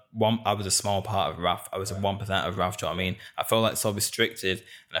was a small part of Raf. I was a 1% of Raf. Do you know what I mean? I felt like so restricted,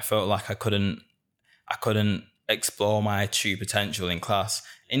 and I felt like I couldn't explore my true potential in class.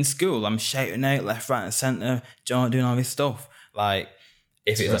 In school, I'm shouting out left, right, and centre, doing all this stuff. Like,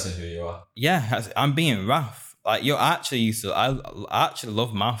 if it's who you are. Yeah, I'm being Raf. Like, I actually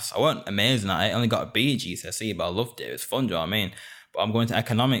love maths. I wasn't amazing at it. I only got a B at GCSE, but I loved it. It was fun, do you know what I mean? But I'm going to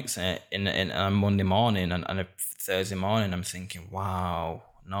economics in a Monday morning and a Thursday morning. I'm thinking, wow,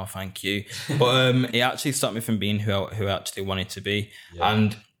 no, thank you. But it actually stopped me from being who I actually wanted to be. Yeah.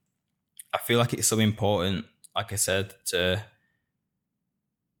 And I feel like it's so important, like I said, to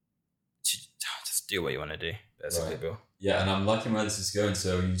just do what you want to do, basically, right. Bro. Yeah, and I'm liking where this is going.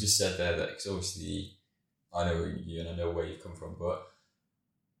 So you just said there that, because obviously I know you and I know where you've come from, but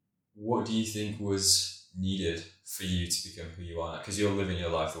what do you think was needed for you to become who you are now? Because you're living your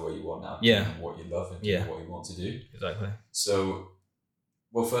life the way you want now. Yeah. And what you love and doing what you want to do. Exactly. So,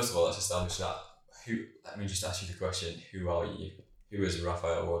 well, first of all, let's establish that. Let me just ask you the question, who are you? Who is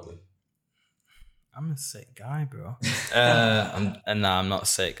Raphael Wardley? I'm a sick guy, bro. I'm not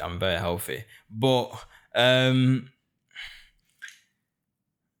sick. I'm very healthy. But,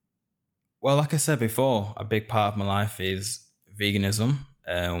 well, like I said before, a big part of my life is veganism.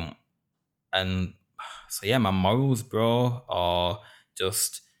 And so, yeah, my morals, bro, are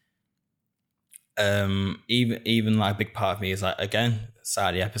just, even like a big part of me is like, again,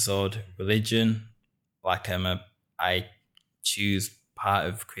 start of the episode, religion. Like, I choose part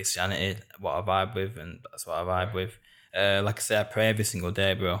of Christianity, what I vibe with, and that's what I vibe with. Like I say, I pray every single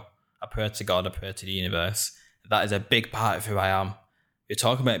day, bro. I pray to God, I pray to the universe. That is a big part of who I am. We were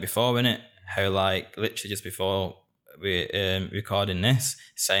talking about it before, innit? How, like, literally just before we recording this,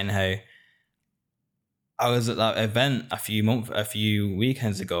 saying how I was at that event a few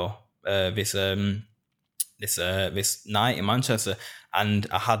weekends ago, this night in Manchester, and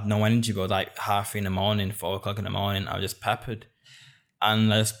I had no energy, bro. Like 3:30 in the morning, 4:00 in the morning, I was just peppered.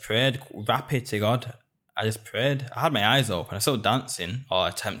 And I just prayed rapid to God. I just prayed. I had my eyes open. I was still dancing, or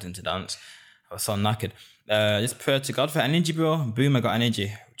attempting to dance. I was so knackered. Just pray to God for energy, bro. Boom, I got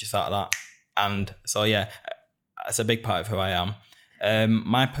energy just out of that. And so yeah, it's a big part of who I am.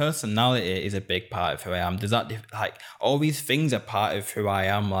 My personality is a big part of who I am. Does that like all these things are part of who I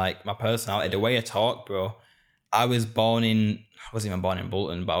am? Like my personality, the way I talk, bro. I wasn't even born in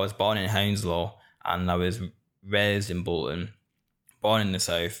Bolton, but I was born in Hounslow, and I was raised in Bolton, born in the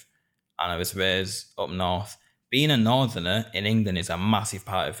south, and I was raised up north. Being a northerner in England is a massive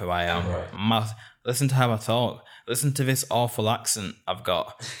part of who I am. Right. Listen to how I talk. Listen to this awful accent I've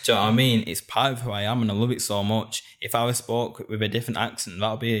got. Do you know what I mean? It's part of who I am, and I love it so much. If I was spoke with a different accent,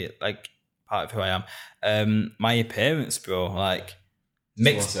 that'll be like part of who I am. My appearance, bro, like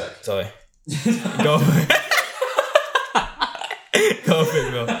mixed. Sorry, go for it. Go for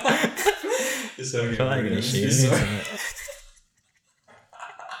it, bro. It's okay. I feel like I'm gonna shoot you,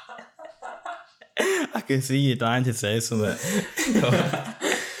 I can see you dying to say something.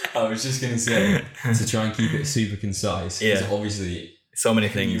 I was just going to say, to try and keep it super concise, because obviously so many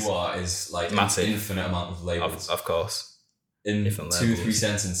who things. you are is like Massive. an infinite amount of labels. Of course. In different 2 or 3 levels.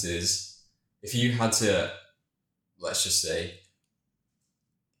 sentences, if you had to, let's just say,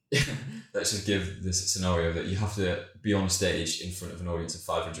 let's just give this scenario that you have to be on a stage in front of an audience of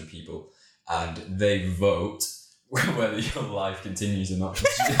 500 people and they vote whether your life continues or not.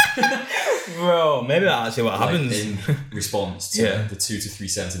 Bro, maybe that's actually what Like, happens. in response to Yeah. the 2 to 3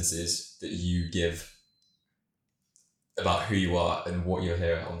 sentences that you give about who you are and what you're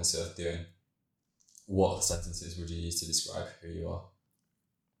here on this earth doing, what sentences would you use to describe who you are?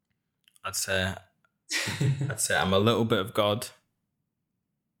 I'd say I'm a little bit of God,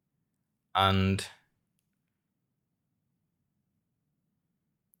 and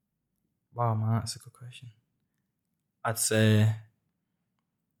wow, man, that's a good question. I'd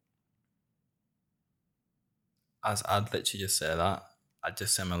literally just say that. I'd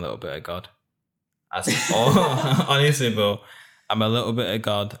just say I'm a little bit of God. Honestly, bro, I'm a little bit of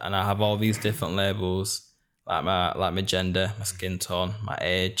God, and I have all these different labels, like my gender, my skin tone, my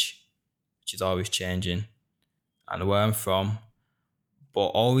age, which is always changing, and where I'm from. But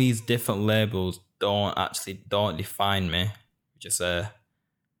all these different labels don't define me. Just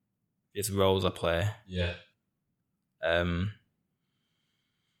roles I play. Yeah.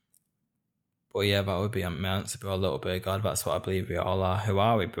 But yeah, that would be my answer, bro. A little bit of God. That's what I believe we all are. Who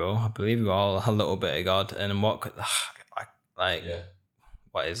are we, bro? I believe we're all a little bit of God. And what could, Yeah.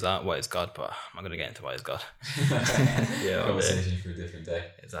 what is that? What is God? But I'm not going to get into what is God. Yeah, Conversation for a different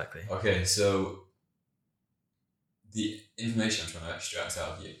day. Exactly. Okay, so the information I'm trying to extract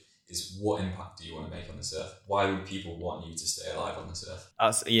out of you is, what impact do you want to make on this earth? Why would people want you to stay alive on this earth?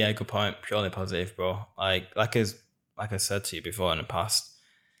 That's good point. Purely positive, bro. Like I said to you before in the past,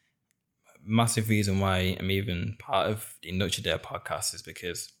 massive reason why I'm even part of the Induction Day podcast is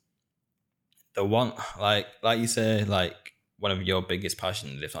because the one, like you say, like one of your biggest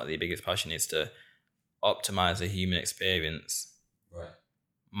passions, if not the biggest passion, is to optimize the human experience. Right.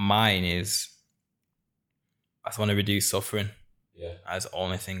 Mine is, I just want to reduce suffering. Yeah. That's the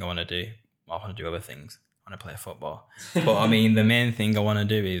only thing I want to do. I want to do other things. I want to play football. But I mean, the main thing I want to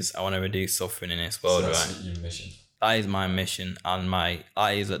do is I want to reduce suffering in this world, So that's right? your mission. That is my mission, and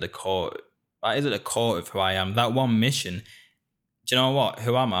that is at the core. That is at the core of who I am. That one mission. Do you know what?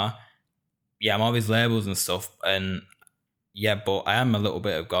 Who am I? Yeah, I'm all these labels and stuff, and yeah, but I am a little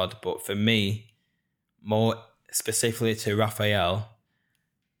bit of God. But for me, more specifically to Raphael,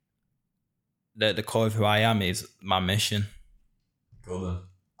 the core of who I am is my mission. Cool then.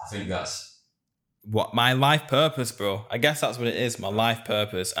 I think that's What my life purpose, bro. I guess that's what it is, my life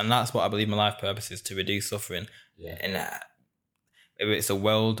purpose. And that's what I believe my life purpose is, to reduce suffering. Yeah. And if it's the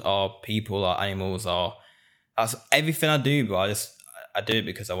world or people or animals, or that's everything I do, bro. I do it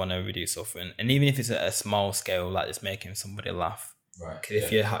because I want to reduce suffering. And even if it's at a small scale, like just making somebody laugh. right.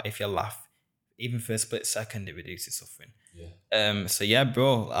 Because if you laugh, even for a split second, it reduces suffering. Yeah. So yeah,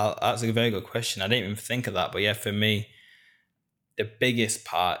 bro, that's a very good question. I didn't even think of that, but yeah, for me, the biggest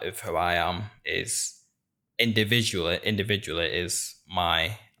part of who I am is individually is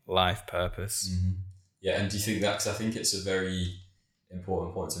my life purpose. Mm-hmm. Yeah, and do you think that, because I think it's a very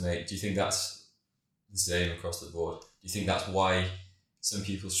important point to make, do you think that's the same across the board? Do you think that's why some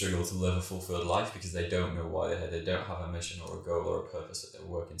people struggle to live a fulfilled life, because they don't know why they're here, they don't have a mission or a goal or a purpose that they're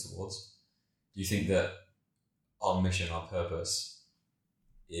working towards? Do you think that our mission, our purpose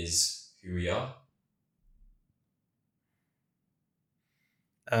is who we are?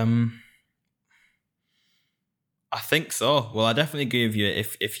 I think so. Well, I definitely agree with you.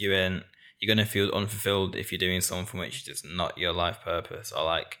 If you're gonna feel unfulfilled if you're doing something which is not your life purpose,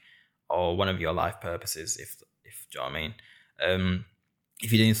 or one of your life purposes. If do you know what I mean?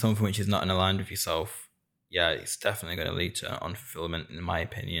 if you're doing something which is not in aligned with yourself, yeah, it's definitely going to lead to unfulfillment, in my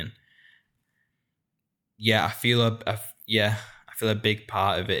opinion. Yeah, I feel a big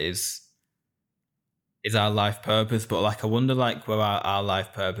part of it is our life purpose, but like I wonder like where our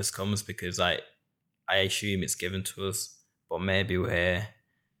life purpose comes, because like I assume it's given to us, but maybe we're here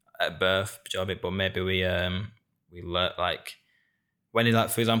at birth, but maybe we learn, like, when did, like,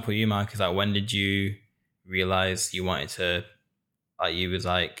 for example, you, Mark, is like, when did you realize you wanted to, like, you was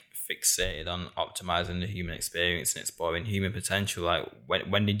like fixated on optimizing the human experience and exploring human potential? Like,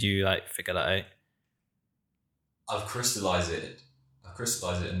 when did you like figure that out? I've crystallized it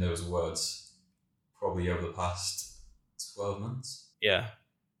in those words probably over the past 12 months. Yeah.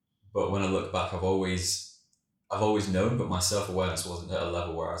 But when I look back, I've always known, but my self-awareness wasn't at a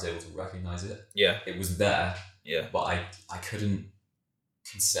level where I was able to recognize it. Yeah. It was there. Yeah. But I couldn't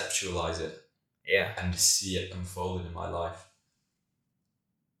conceptualize it. Yeah. And see it unfolding in my life.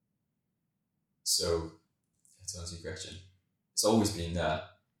 So, to answer your question, it's always been there.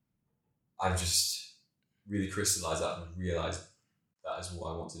 I've just really crystallized that and realized that is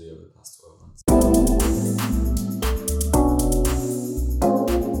what I want to do over the past 12 months.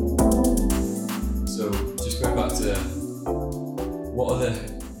 So, just going back to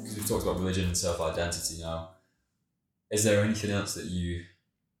because we've talked about religion and self-identity now, is there anything else that you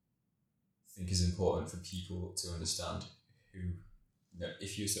think is important for people to understand?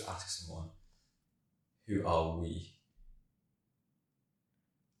 If you were to ask someone, who are we?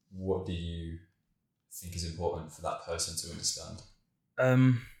 What do you think is important for that person to understand?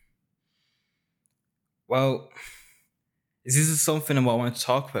 Well, this is something what I want to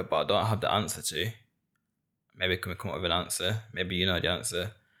talk about, but I don't have the answer to. Maybe can we come up with an answer? Maybe you know the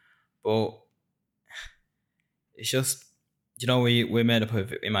answer. But it's just, we're made up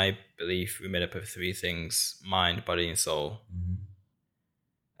of, in my belief, we're made up of three things: mind, body, and soul.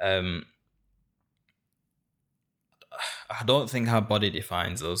 Mm-hmm. I don't think our body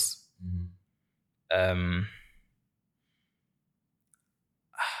defines us. Mm-hmm.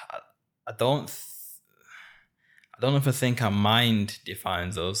 I don't know if I think our mind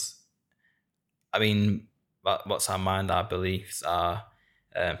defines us. I mean, what's our mind? Our beliefs, our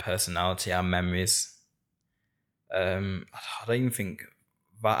personality, our memories. I don't even think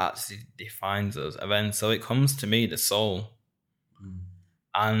that actually defines us. And then, so it comes to me, the soul.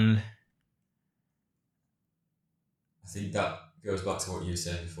 And I think that goes back to what you were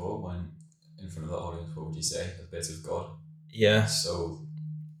saying before, when in front of the audience, what would you say? A bit of God. Yeah. Soul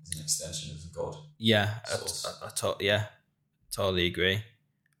is an extension of God. Yeah, I totally agree.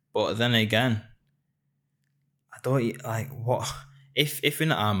 But then again, I don't like what if we're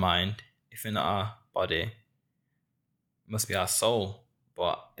not our mind, if we're not our body, it must be our soul.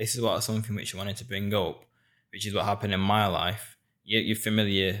 But this is something which I wanted to bring up, which is what happened in my life. You're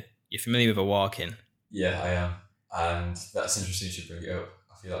familiar with a walk-in? Yeah, I am. And that's interesting you should bring it up.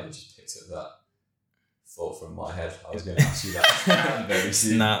 I feel like you just picked up that thought from my head. I was going to ask you that very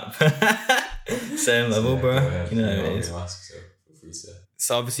soon. Snap. Same level, bro. It is. Ask, so feel free to.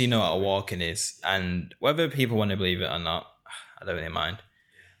 So obviously you know what a walk-in is, and whether people want to believe it or not, I don't really mind.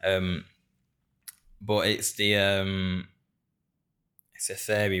 But it's it's a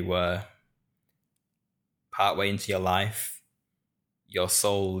theory where partway into your life, your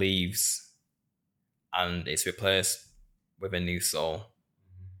soul leaves and it's replaced with a new soul.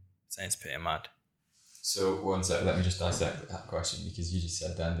 Sounds pretty mad. So one sec, let me just dissect that question, because you just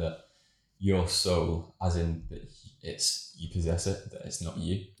said then that your soul, as in that you possess it, that it's not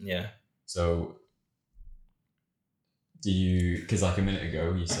you. Yeah. So do you, because like a minute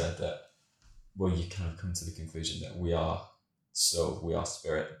ago you said that, well, you kind of come to the conclusion that we are soul, we are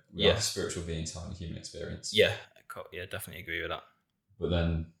spirit, we are spiritual beings having a human experience. Yeah, definitely agree with that. But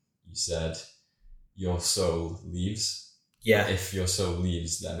then you said your soul leaves. Yeah. But if your soul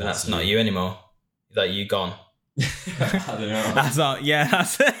leaves, then that's not you anymore. Is that you gone? I don't know. That's not. Yeah,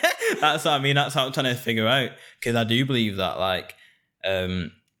 that's what I mean. That's what I'm trying to figure out, because I do believe that. Like,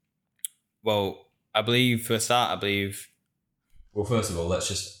 well, I believe for a start, Well, first of all, let's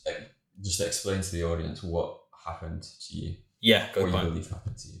just explain to the audience what happened to you. Yeah, good point. What you believe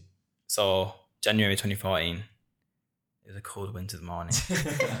happened to you. So January 2014. It was a cold winter's morning.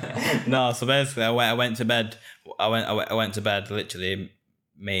 No, so basically, I went to bed. I went to bed. Literally,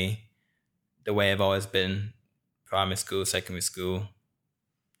 me, the way I've always been, primary school, secondary school,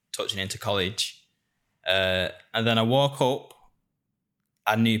 touching into college, and then I woke up,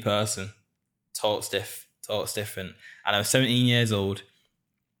 a new person, totally different, and I was 17 years old.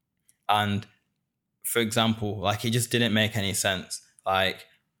 And for example, like, it just didn't make any sense. Like,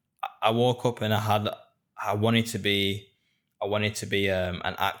 I woke up and I wanted to be I wanted to be an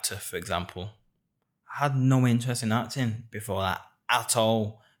actor, for example. I had no interest in acting before that at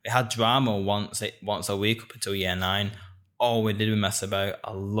all. We had drama once a week up until year 9. All we did was mess about.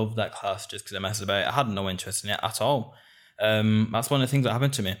 I loved that class just because I messed about. I had no interest in it at all. That's one of the things that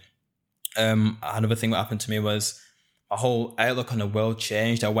happened to me. Another thing that happened to me was my whole outlook on the world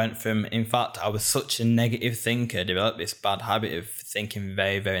changed. I went from, in fact, I was such a negative thinker, developed this bad habit of thinking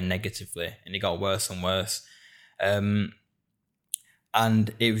very, very negatively, and it got worse and worse. And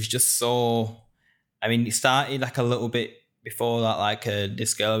it was just so, I mean, it started like a little bit before that, like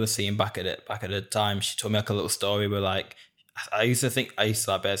this girl I was seeing back at the time, she told me like a little story where like, I used to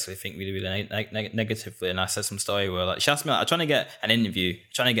like basically think really, really negatively, and I said some story where like, she asked me, like, I'm trying to get an interview,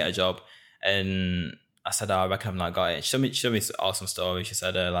 trying to get a job, and I said, I reckon I've not got it. She showed me an awesome story. She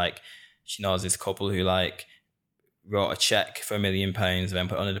said like, she knows this couple who like wrote a check for £1 million and then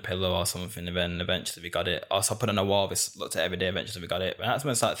put it under the pillow or something, and then eventually we got it. Also put it on a wall, we looked at it every day, eventually we got it. But that's when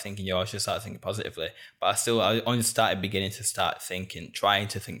I started thinking, I should start thinking positively. But I only started beginning to start thinking, trying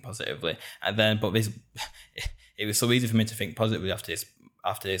to think positively. And then, but it was so easy for me to think positively after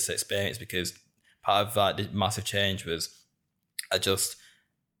this experience, because part of that massive change was I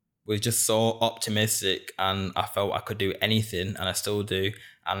was just so optimistic, and I felt I could do anything, and I still do.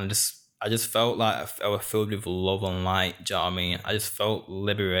 And I just felt like I was filled with love and light. Do you know what I mean? I just felt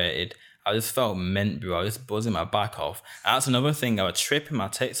liberated. I just felt mint, bro. I was just buzzing my back off. And that's another thing. I was tripping my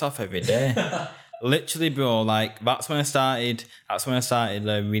tits off every day. Literally, bro. Like that's when I started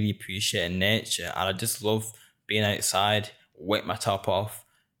really appreciating nature, and I just love being outside, whip my top off,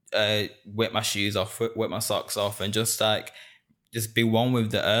 whip my shoes off, whip my socks off, and just be one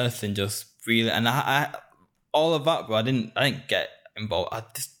with the earth and just breathe. And I all of that, bro. I didn't get involved.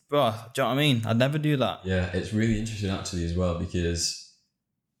 Bro, do you know what I mean? I'd never do that. Yeah, it's really interesting actually as well, because,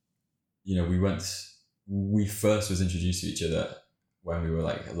 you know, we first was introduced to each other when we were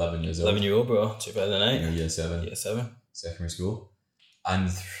like 11 years old. 11-year-old, bro, 2008. You know, year 7. Year 7. Secondary school. And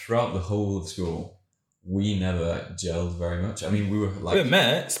throughout the whole of school, we never gelled very much. I mean, we were like... We were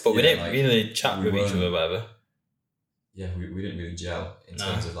mates, but we didn't really chat with each other or whatever. Yeah, we didn't really gel in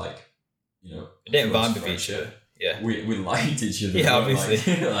terms of like, you know... We didn't vibe with each other. Yeah. We liked each other. Yeah,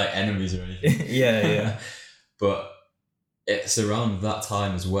 obviously. Like enemies or anything. Yeah. But it's around that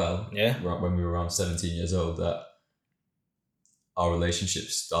time as well, yeah, when we were around 17 years old, that our relationship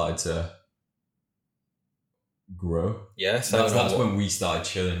started to grow. Yeah, so that's when we started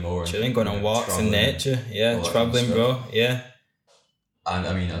chilling more. Going on walks in nature. Yeah, travelling, bro. Yeah. And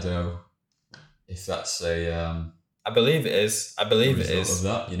I mean, I don't know if that's a... I believe it is. I believe it is. Of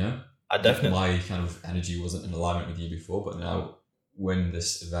that, you know? I definitely... My kind of energy wasn't in alignment with you before, but now when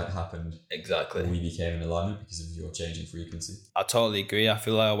this event happened, exactly, we became in alignment because of your change in frequency. I totally agree. I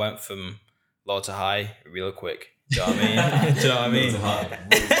feel like I went from low to high real quick. Do you know what I mean? Do you know what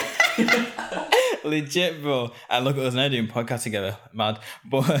I mean? Legit, bro. And look at us now doing podcasts together. Mad.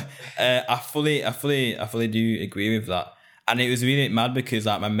 But I fully do agree with that. And it was really mad because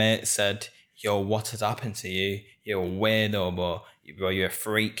like my mate said, yo, what has happened to you? You're a weirdo, bro. You're a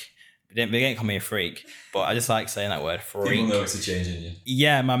freak. They didn't call me a freak, but I just like saying that word, freak. People know it's a change in you.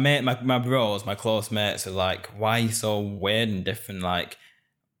 Yeah, my mate, my bros, my close mates are like, why are you so weird and different? Like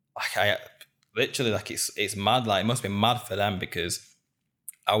I literally, like it's mad. Like it must be mad for them because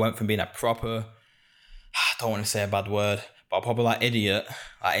I went from being a proper, I don't want to say a bad word, but a proper like idiot,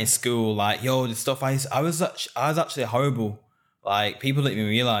 like in school, like, yo, the stuff I was actually horrible. Like people didn't even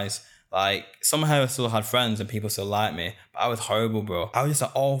realize. Like, somehow I still had friends and people still liked me, but I was horrible, bro. I was just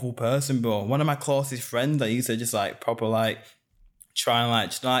an awful person, bro. One of my closest friends, I used to just, like, proper, like, try and, like,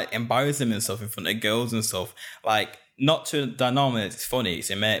 just, like, embarrass him and stuff in front of girls and stuff. Like, not to, that normally it's funny, it's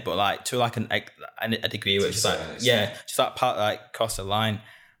a mate, but, like, to, like, a degree which is, like, yeah, just, like, part, like, cross the line.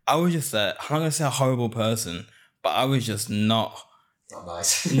 I was just, I'm not going to say a horrible person, but I was just not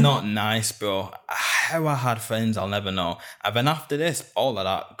nice. Not nice, bro. How I had friends, I'll never know. And then after this, all of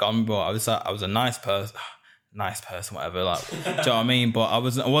that gone, bro. I was a nice person, whatever. Like, do you know what I mean? But I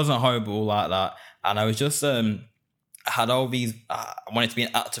wasn't horrible like that. And I was just, I had all these. I wanted to be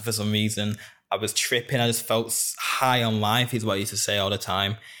an actor for some reason. I was tripping. I just felt high on life, is what I used to say all the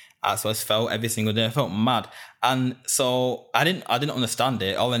time. So I just felt every single day. I felt mad, and so I didn't understand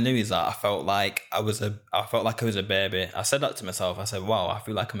it. All I knew is that I felt like I was a baby. I said that to myself. I said, "Wow, I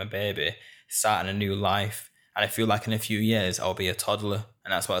feel like I'm a baby starting a new life, and I feel like in a few years I'll be a toddler."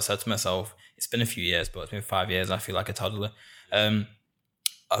 And that's what I said to myself. It's been a few years, but it's been 5 years. And I feel like a toddler.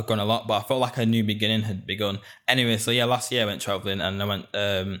 I've gone a lot, but I felt like a new beginning had begun. Anyway, so yeah, last year I went traveling, and I went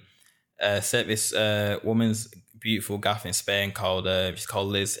set this woman's beautiful gaff in Spain called she's called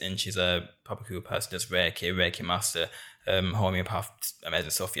Liz, and she's a proper cool person, just Reiki master. homeopath,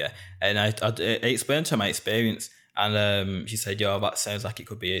 amazing stuff, yeah. And I explained to her my experience, and she said, yo, that sounds like it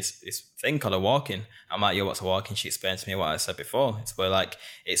could be this thing called a walk-in. I'm like, yo, what's a walk-in? She explained to me what I said before. It's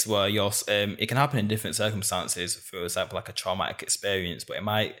where you're, it can happen in different circumstances, for example, like a traumatic experience, but in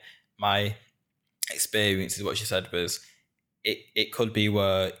my experience is what she said was, it could be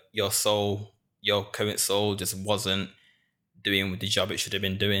where your current soul just wasn't doing the job it should have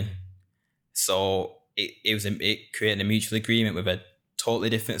been doing. So it created a mutual agreement with a totally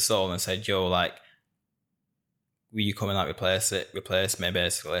different soul and said, yo, like, will you come and like replace me,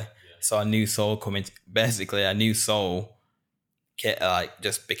 basically. Yeah. So a new soul like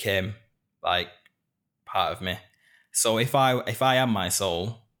just became like part of me. So if I am my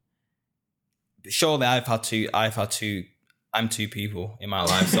soul, surely I'm two people in my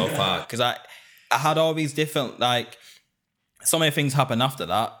life so far, because I had all these different, like, so many things happen after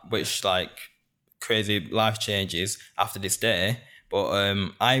that, which like crazy life changes after this day.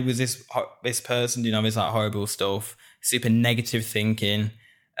 But I was this person doing all this like horrible stuff, super negative thinking,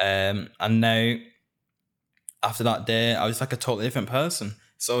 and now after that day, I was like a totally different person.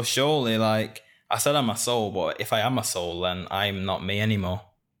 So surely, like, I said I'm my soul, but if I am my soul, then I'm not me anymore.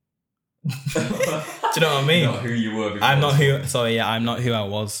 Do you know what I mean? Not who you were before. I'm not who I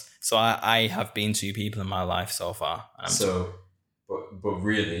was. So I have been two people in my life so far. But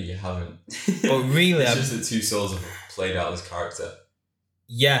really you haven't. But really, it's just that two souls have played out this character.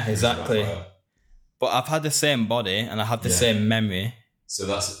 Yeah, exactly. But I've had the same body and I have the same memory. So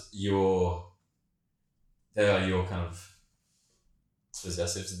they are your kind of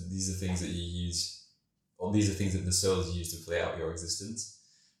possessives. These are things that you use, or these are things that the souls use to play out your existence.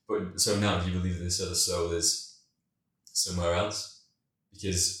 But so now, do you believe that this other soul is somewhere else?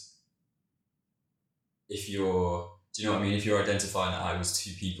 Because do you know what I mean? If you're identifying that I was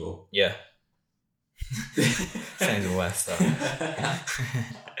two people. Yeah. Sounds worse though.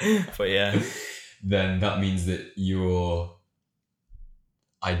 But yeah. Then that means that you're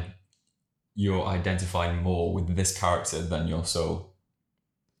identifying more with this character than your soul.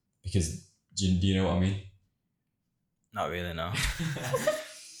 Because do you know what I mean? Not really, no.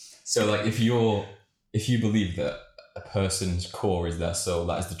 So like if you believe that a person's core is their soul,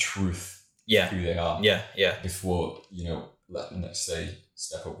 that is the truth of who they are. Yeah. Before, let's say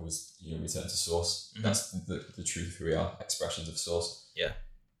step up was, return to source. Mm-hmm. That's the truth of who we are, expressions of source. Yeah.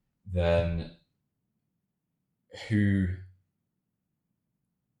 Then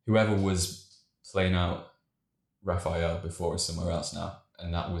whoever was playing out Raphael before is somewhere else now,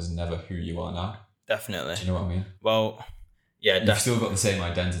 and that was never who you are now. Definitely. Do you know what I mean? Well, yeah, you've still got the same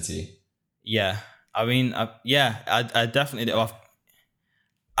identity. Yeah, I mean, I definitely do.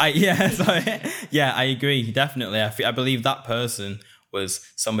 I agree. Definitely, I believe that person was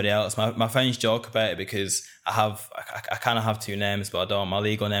somebody else. My friends joke about it because I kind of have two names, but I don't. My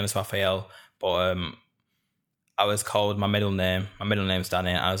legal name is Raphael, but I was called my middle name. My middle name's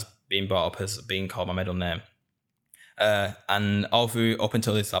Danny. I was being brought up as being called my middle name. And all through up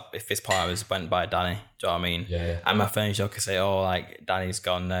until this part, I was went by Danny. Do you know what I mean? Yeah. And my friends joke and say, "Oh, like Danny's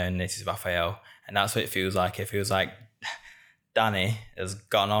gone now, and this is Raphael," and that's what it feels like. It feels like Danny has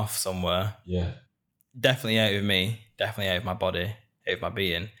gone off somewhere. Yeah. Definitely out of me. Definitely out of my body, out of my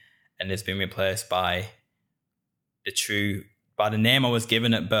being, and it's been replaced by the name I was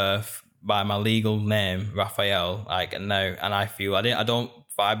given at birth, by my legal name, Raphael. Like now, and I feel I don't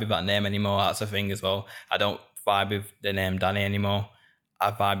vibe with that name anymore. That's the thing as well. I don't vibe with the name Danny anymore.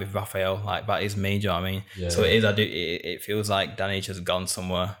 I vibe with Raphael. Like that is me. Do you know what I mean? Yeah, so it is. It feels like Danny's just gone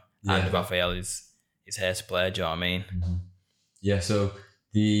somewhere, and Raphael is here to play. Do you know what I mean? Mm-hmm. Yeah. So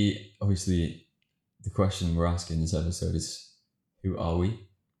obviously the question we're asking in this episode is, who are we?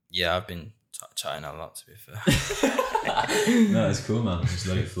 Yeah, I've been chatting a lot, to be fair. No, it's cool, man. Just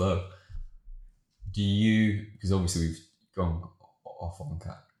let it flow. Because obviously we've gone off on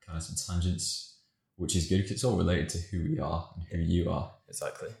kind of some tangents, which is good because it's all related to who we are and who you are.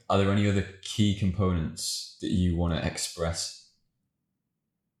 Exactly. Are there any other key components that you want to express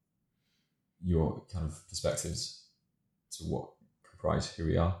your kind of perspectives to what comprise who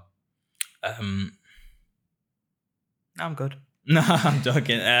we are? No, I'm good. No, I'm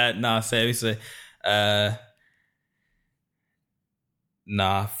joking. No, seriously. From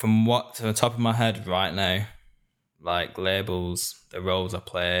the top of my head right now, like labels, the roles I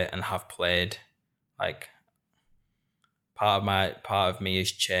play and have played, like part of me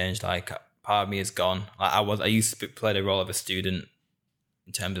has changed. Like part of me is gone. Like I used to play the role of a student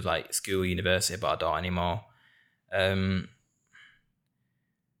in terms of like school, university, but I don't anymore.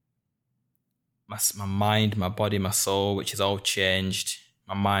 My mind, my body, my soul, which has all changed.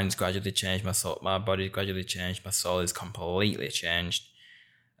 My mind's gradually changed. My body's gradually changed. My soul is completely changed.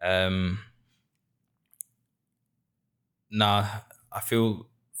 I feel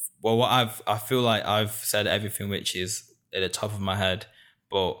like I've said everything which is at the top of my head,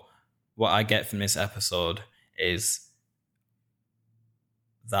 but what I get from this episode is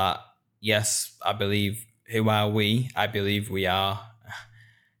that, yes, I believe, who are we? I believe we are,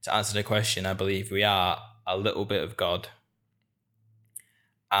 to answer the question, I believe we are a little bit of God.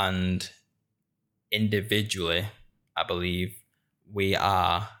 And individually, I believe we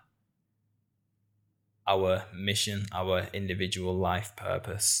are our mission, our individual life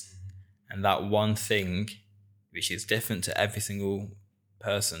purpose. And that one thing, which is different to every single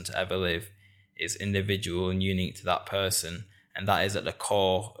person to ever live, is individual and unique to that person. And that is at the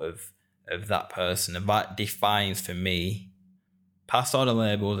core of that person. And that defines, for me, past all the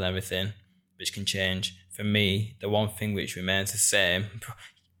labels and everything, which can change, for me, the one thing which remains the same,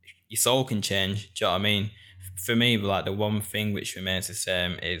 your soul can change, do you know what I mean? For me, like, the one thing which remains the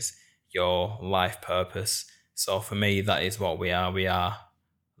same is your life purpose. So for me, that is what we are. We are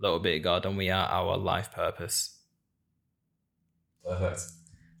a little bit of God, and we are our life purpose. Perfect.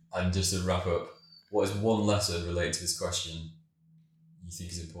 And just to wrap up, what is one lesson related to this question you think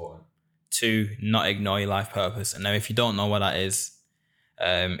is important? To not ignore your life purpose. And now, if you don't know what that is,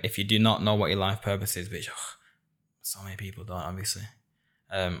 if you do not know what your life purpose is, which so many people don't, obviously.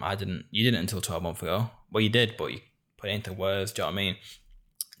 I didn't. You didn't until 12 months ago. Well, you did, but you put it into words. Do you know what I mean?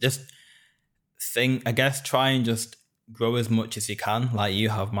 Just try and just grow as much as you can, like you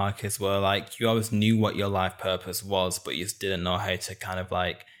have, Marcus, where like you always knew what your life purpose was, but you just didn't know how to kind of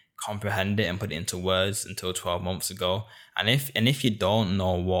like comprehend it and put it into words until 12 months ago. And if you don't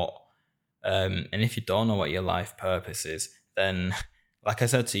know what your life purpose is, then, like I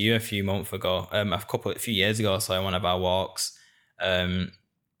said to you a few years ago, so in one of our walks,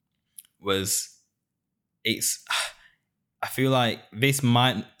 I feel like this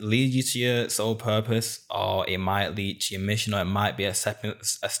might lead you to your soul purpose, or it might lead to your mission, or it might be a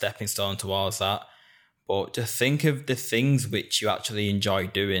stepping stone towards that. But just think of the things which you actually enjoy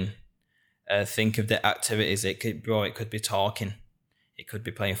doing. Think of the activities. It could be talking, it could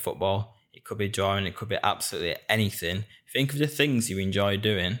be playing football, it could be drawing, it could be absolutely anything. Think of the things you enjoy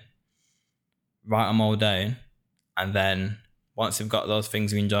doing, write them all down, and then once you've got those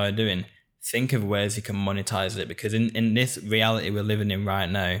things you enjoy doing, think of ways you can monetize it, because in this reality we're living in right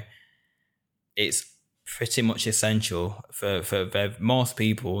now, it's pretty much essential for most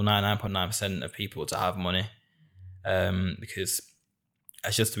people, 99.9% of people, to have money, because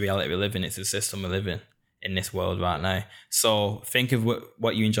that's just the reality we live in. It's the system we live in this world right now. So think of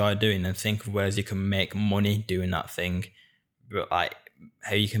what you enjoy doing, and think of ways you can make money doing that thing. But like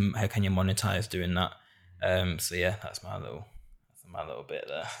how can you monetize doing that? So yeah, that's my little bit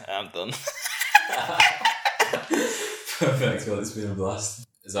there. I'm done. Perfect. Well, it's been a blast.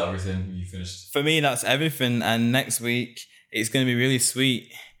 Is that everything? You finished? For me, that's everything. And next week, it's going to be really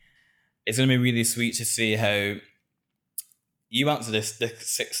sweet. It's going to be really sweet to see how you answer the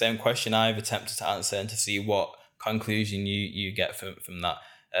same question I've attempted to answer, and to see what conclusion you get from that.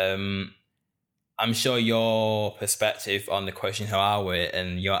 I'm sure your perspective on the question, how are we,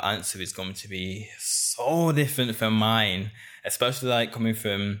 and your answer is going to be so different from mine, especially like coming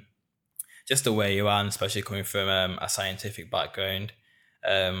from just the way you are, and especially coming from a scientific background.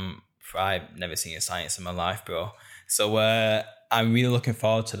 I've never seen a science in my life, bro. So I'm really looking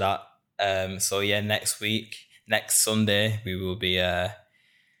forward to that. So yeah, next Sunday, we will be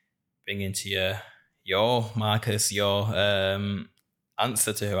bringing to your Marcus, your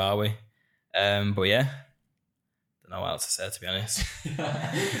answer to who are we. But yeah, don't know what else to say, to be honest.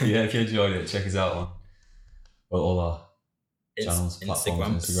 Yeah, if you enjoyed it, check us out on all our channels,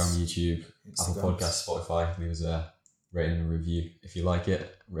 platforms, Instagram, YouTube, Apple Podcasts, Spotify. Leave us a rating and a review. If you like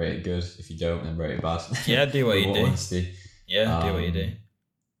it, rate it good. If you don't, then rate it bad. Yeah, do what you do. Honesty. Yeah, do what you do.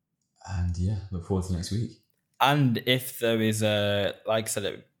 And yeah, look forward to next week. And if there is like I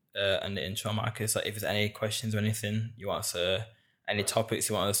said in the intro, Marcus, like if there's any questions or anything you want us to, any topics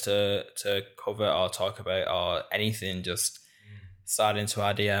you want us to cover or talk about, or anything, just slide into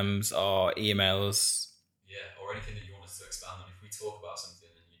our DMs or emails. Yeah, or anything that you want us to expand on. If we talk about something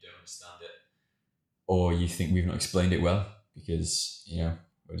and you don't understand it, or you think we've not explained it well, because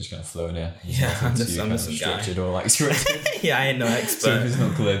we're just kind of flowing here. I'm just some structured guy. Or like scripted. Yeah, I ain't no expert. So if it's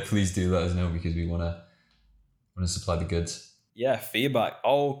not clear, please do let us know, because we want to supply the goods. Yeah, feedback.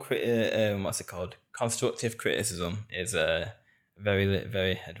 All constructive criticism is very,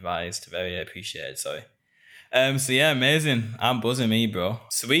 very advised, very appreciated. Sorry. So yeah, amazing. I'm buzzing, me, bro.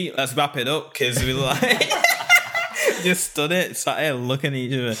 Sweet. Let's wrap it up, because we like Just stood it, sat here looking at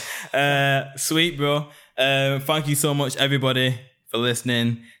each other. Sweet, bro. Thank you so much, everybody, for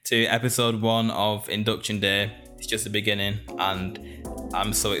listening to episode 1 of Induction Day. It's just the beginning, and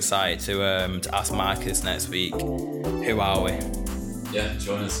I'm so excited to ask Marcus next week. Who are we? Yeah,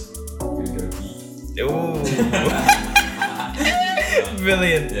 join us. We're gonna go geek. Ooh.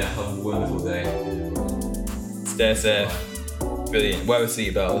 Brilliant. Yeah, have a wonderful day. Stay safe. Brilliant. Wear a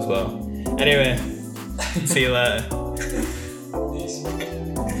seatbelt as well. Anyway, see you later.